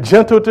 you're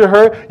gentle to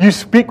her, you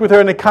speak with her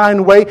in a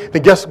kind way,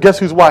 then guess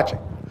who's watching?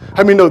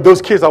 I mean, no,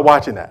 those kids are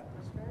watching that.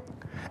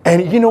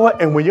 And you know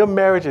what? And when your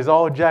marriage is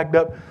all jacked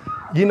up,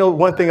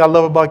 one thing I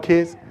love about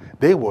kids,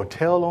 they will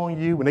tell on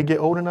you when they get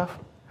old enough.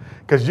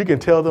 Because you can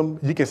tell them,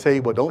 you can say,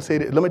 well, don't say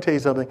that. Let me tell you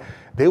something.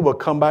 They will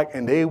come back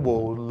and they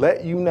will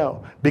let you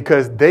know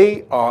because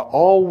they are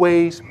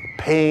always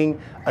paying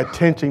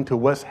attention to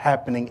what's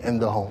happening in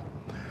the home.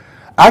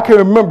 I can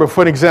remember,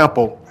 for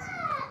example,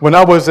 when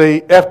I was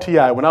a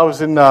FTI, when I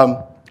was in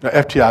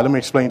FTI, let me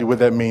explain to you what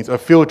that means, a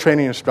field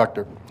training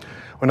instructor.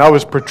 When I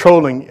was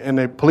patrolling in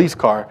a police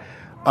car,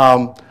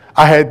 I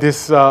had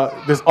this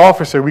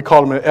officer, we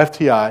called him an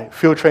FTI,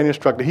 field training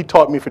instructor. He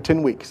taught me for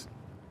 10 weeks.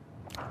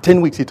 10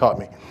 weeks he taught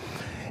me.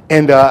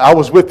 And I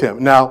was with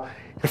him. Now,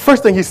 the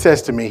first thing he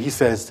says to me, he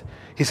says,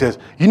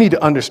 you need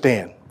to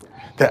understand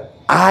that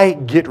I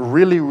get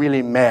really,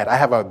 really mad. I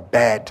have a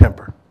bad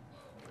temper.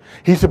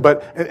 He said,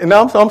 and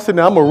I'm sitting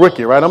there, I'm a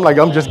rookie, right?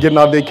 I'm just getting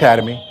out of the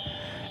academy.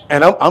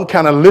 And I'm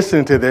kind of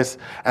listening to this,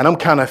 and I'm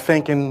kind of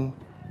thinking,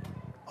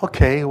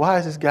 okay, why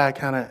is this guy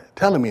kind of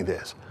telling me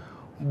this?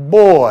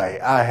 Boy,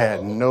 I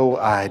had no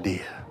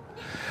idea.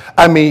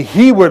 I mean,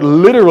 he would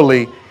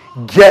literally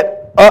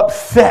get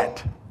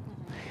upset.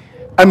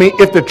 I mean,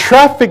 if the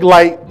traffic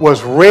light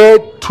was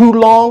red too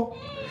long,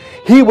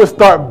 he would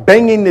start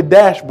banging the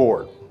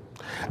dashboard.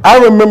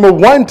 I remember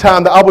one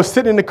time that I was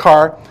sitting in the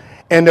car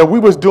and we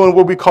was doing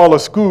what we call a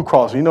school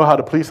crossing. You know how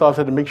the police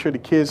officer had to make sure the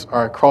kids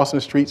are crossing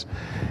the streets.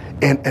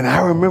 And I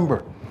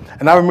remember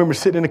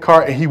sitting in the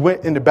car and he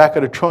went in the back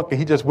of the trunk and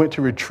he just went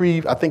to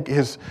retrieve, I think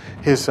his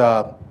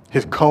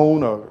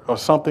cone or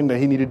something that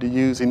he needed to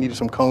use. He needed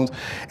some cones.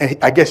 And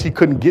I guess he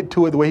couldn't get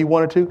to it the way he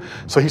wanted to.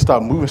 So he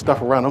started moving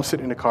stuff around. I'm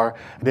sitting in the car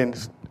and then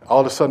all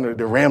of a sudden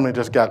the rambling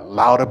just got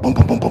louder, boom,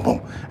 boom, boom, boom,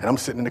 boom. And I'm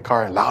sitting in the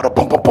car and louder,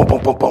 boom, boom, boom,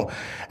 boom, boom, boom.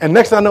 And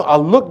next thing I know, I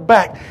look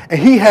back and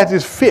he has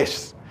his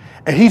fists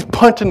and he's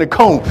punching the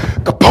cone.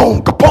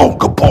 Kaboom, kaboom,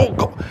 kaboom,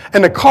 kaboom.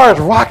 And the car is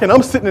rocking.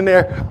 I'm sitting in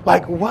there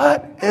like,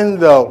 what in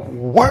the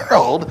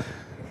world?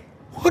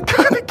 What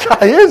kind of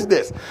guy is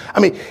this? I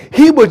mean,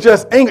 he was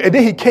just angry. And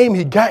then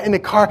he got in the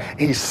car, and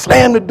he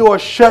slammed the door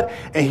shut,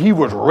 and he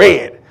was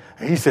red.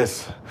 And he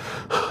says,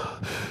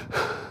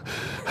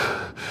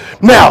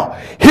 now,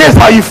 here's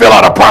how you fill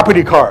out a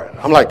property card.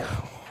 I'm like,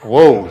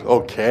 whoa,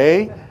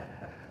 okay.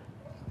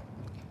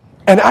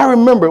 And I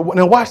remember,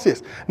 now watch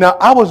this. Now,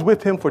 I was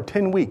with him for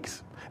 10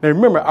 weeks. Now,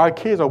 remember, our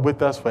kids are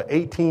with us for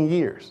 18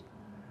 years.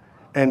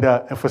 And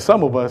for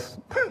some of us,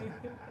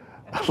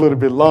 a little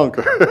bit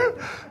longer.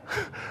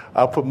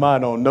 I'll put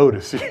mine on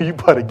notice. You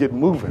better get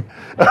moving.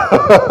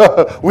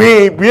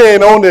 we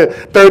ain't on the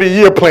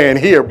 30-year plan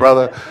here,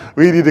 brother.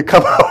 We need to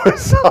come out with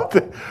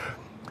something.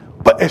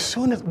 But as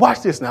soon as,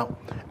 watch this now.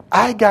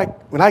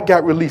 When I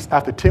got released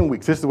after 10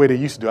 weeks, this is the way they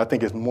used to do. I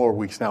think it's more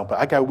weeks now, but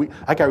I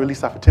got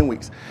released after 10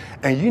 weeks.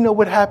 And you know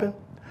what happened?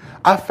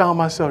 I found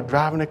myself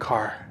driving a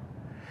car,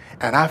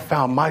 and I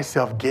found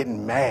myself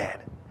getting mad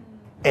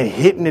and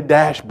hitting the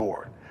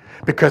dashboard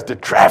because the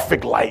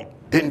traffic light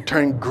didn't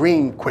turn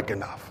green quick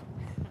enough.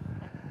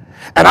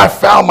 And I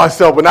found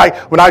myself, when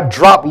I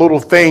dropped little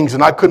things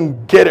and I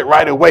couldn't get it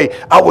right away,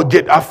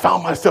 I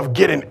found myself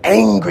getting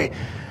angry.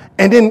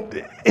 And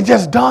then it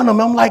just dawned on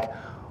me, I'm like,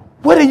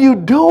 what are you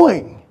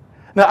doing?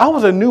 Now, I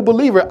was a new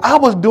believer. I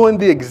was doing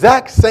the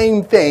exact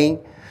same thing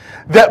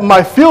that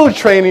my field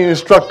training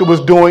instructor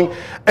was doing.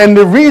 And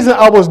the reason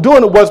I was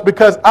doing it was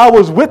because I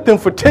was with them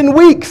for 10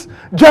 weeks,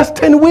 just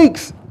 10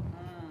 weeks.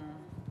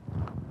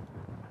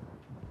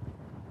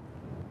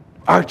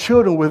 Our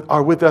children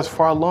are with us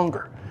far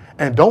longer.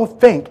 And don't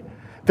think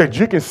that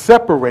you can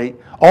separate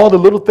all the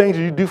little things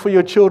that you do for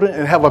your children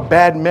and have a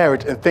bad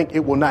marriage and think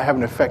it will not have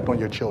an effect on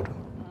your children.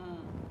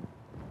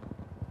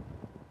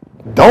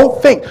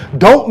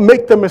 Don't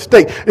make the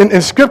mistake.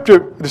 In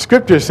Scripture, the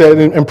Scripture said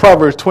in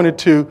Proverbs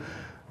 22,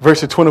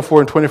 verses 24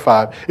 and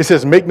 25, it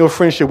says, make no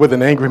friendship with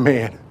an angry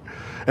man.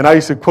 And I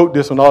used to quote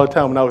this one all the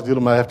time when I was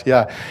dealing with my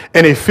FTI.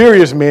 And a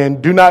furious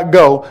man, do not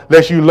go,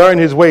 lest you learn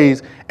his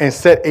ways and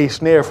set a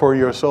snare for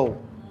your soul.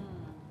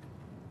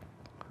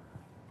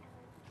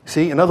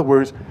 See, in other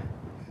words,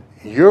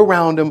 you're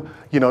around him,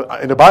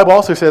 and the Bible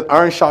also says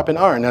iron sharpen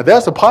iron. Now,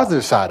 that's the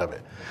positive side of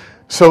it.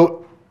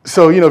 So,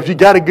 if you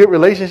got a good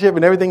relationship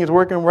and everything is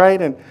working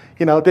right, and,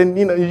 then,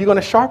 you're going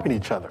to sharpen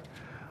each other.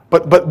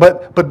 But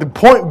the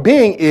point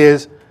being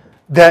is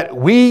that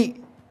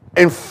we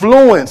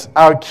influence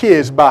our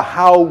kids by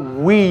how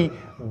we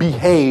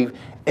behave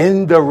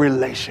in the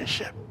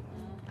relationship.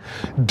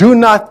 Do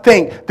not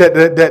think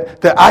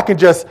that I can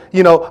just,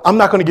 I'm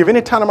not going to give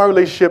any time to my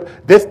relationship.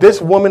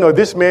 This woman or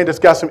this man that's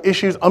got some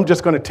issues, I'm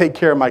just going to take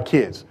care of my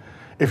kids.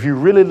 If you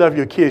really love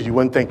your kids, you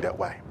wouldn't think that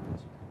way.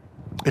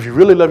 If you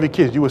really love your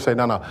kids, you would say,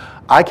 no,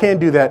 I can't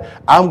do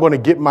that. I'm going to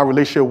get my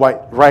relationship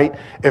right.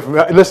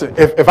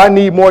 If I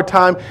need more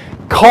time,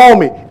 call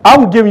me.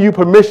 I'm giving you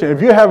permission.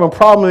 If you're having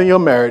problems in your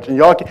marriage and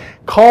y'all can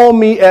call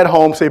me at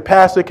home, say,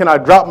 Pastor, can I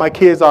drop my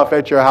kids off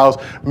at your house?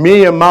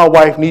 Me and my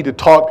wife need to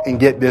talk and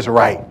get this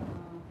right.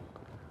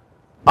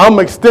 I'm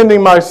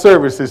extending my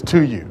services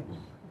to you.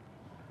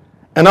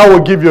 And I will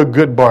give you a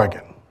good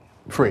bargain,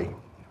 free.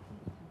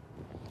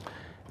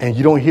 And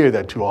you don't hear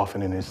that too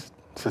often in this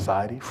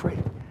society, free.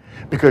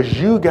 Because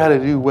you got to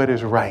do what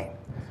is right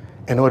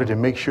in order to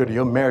make sure that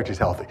your marriage is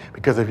healthy.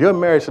 Because if your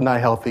marriage is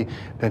not healthy,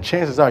 then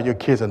chances are your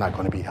kids are not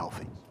going to be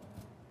healthy.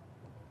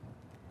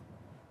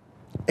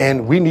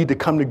 And we need to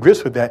come to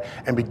grips with that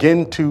and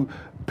begin to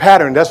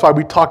pattern. That's why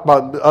we talk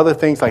about other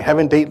things like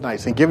having date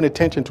nights and giving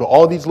attention to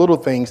all these little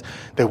things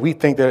that we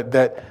think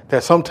that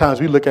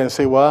sometimes we look at and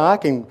say, well,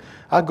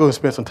 I'll go and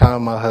spend some time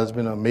with my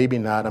husband, or maybe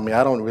not. I mean,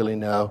 I don't really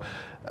know.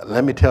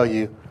 Let me tell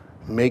you,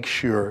 make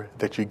sure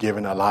that you're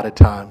giving a lot of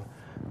time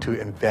to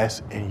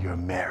invest in your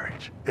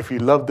marriage. If you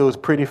love those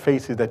pretty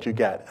faces that you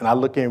got, and I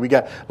look in, we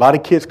got a lot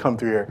of kids come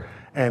through here,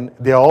 and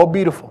they're all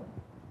beautiful,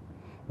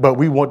 but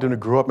we want them to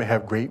grow up and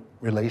have great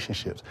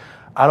relationships.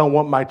 I don't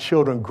want my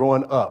children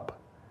growing up.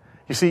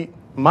 You see,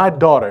 my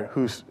daughter,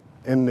 who's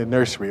in the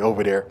nursery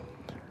over there,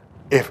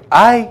 if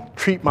I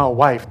treat my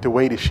wife the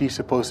way that she's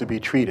supposed to be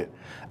treated,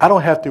 I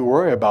don't have to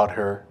worry about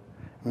her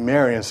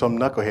marrying some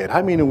knucklehead.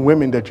 How many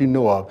women that you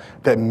know of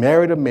that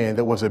married a man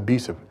that was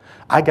abusive?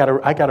 I got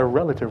a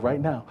relative right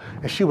now,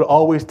 and she would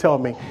always tell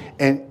me,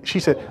 and she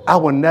said, I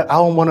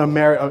don't want to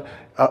marry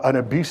an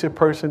abusive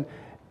person,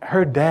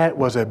 her dad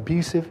was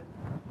abusive,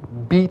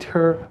 beat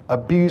her,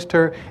 abused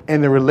her,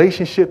 and the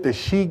relationship that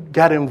she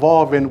got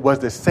involved in was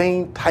the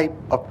same type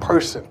of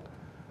person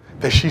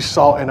that she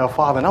saw in her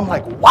father. And I'm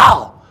like,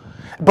 wow.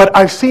 But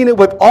I've seen it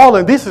with all,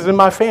 and this is in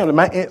my family.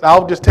 My aunts,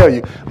 I'll just tell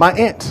you, my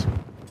aunts,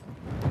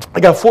 I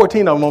got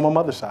 14 of them on my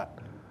mother's side.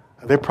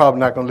 They're probably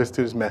not going to listen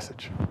to this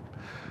message.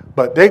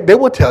 But they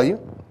will tell you.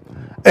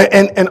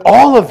 And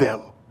all of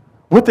them,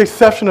 with the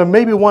exception of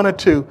maybe one or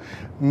two,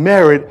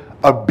 married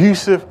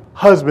abusive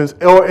husbands,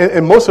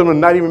 and most of them are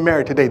not even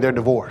married today. They're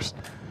divorced.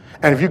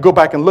 And if you go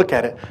back and look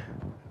at it,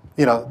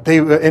 you know,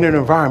 they were in an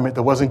environment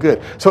that wasn't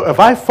good. So if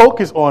I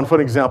focus on,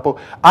 for example,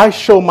 I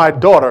show my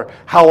daughter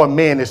how a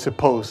man is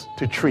supposed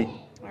to treat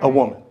a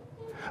woman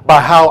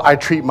by how I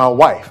treat my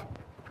wife.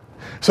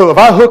 So if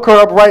I hook her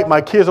up right, my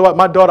kids are right,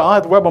 my daughter, I don't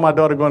have to worry about my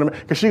daughter going to,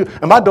 because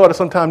and my daughter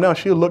sometime now,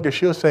 she'll look and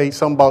she'll say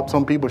something about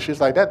some people.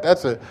 She's like,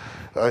 that's a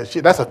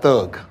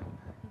thug.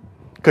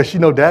 Because she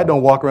know dad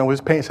don't walk around with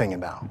his pants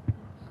hanging down.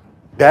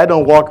 Dad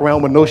don't walk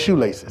around with no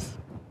shoelaces.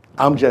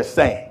 I'm just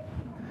saying.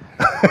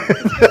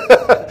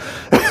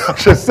 I'm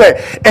just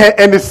saying.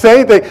 And the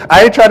same thing,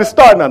 I ain't trying to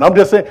start nothing. I'm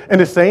just saying,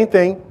 and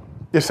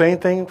the same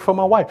thing for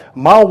my wife.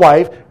 My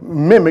wife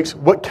mimics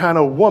what kind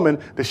of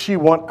woman does she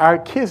want our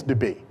kids to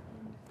be.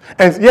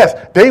 And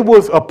yes, they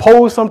was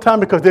opposed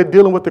sometimes because they're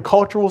dealing with the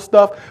cultural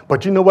stuff.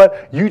 But you know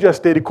what? You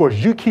just stay the course.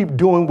 You keep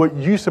doing what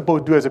you're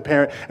supposed to do as a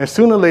parent. And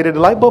sooner or later, the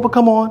light bulb will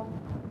come on.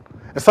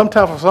 And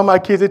sometimes for some of my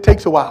kids, it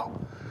takes a while.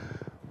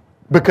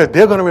 Because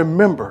they're going to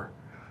remember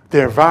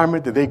the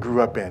environment that they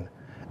grew up in.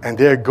 And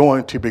they're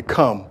going to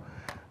become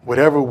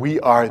whatever we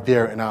are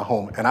there in our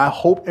home. And I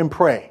hope and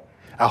pray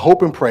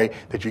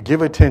that you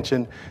give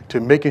attention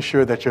to making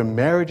sure that your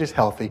marriage is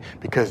healthy.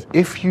 Because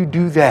if you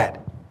do that,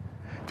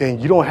 then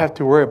you don't have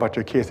to worry about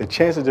your kids. The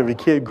chances of your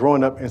kid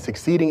growing up and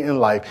succeeding in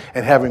life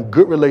and having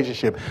good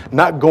relationship,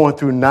 not going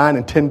through 9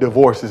 and 10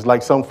 divorces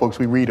like some folks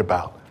we read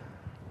about,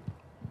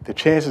 the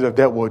chances of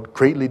that will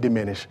greatly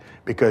diminish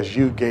because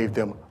you gave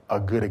them a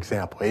good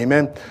example.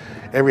 Amen?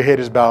 Every head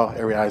is bowed,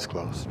 every eye is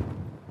closed.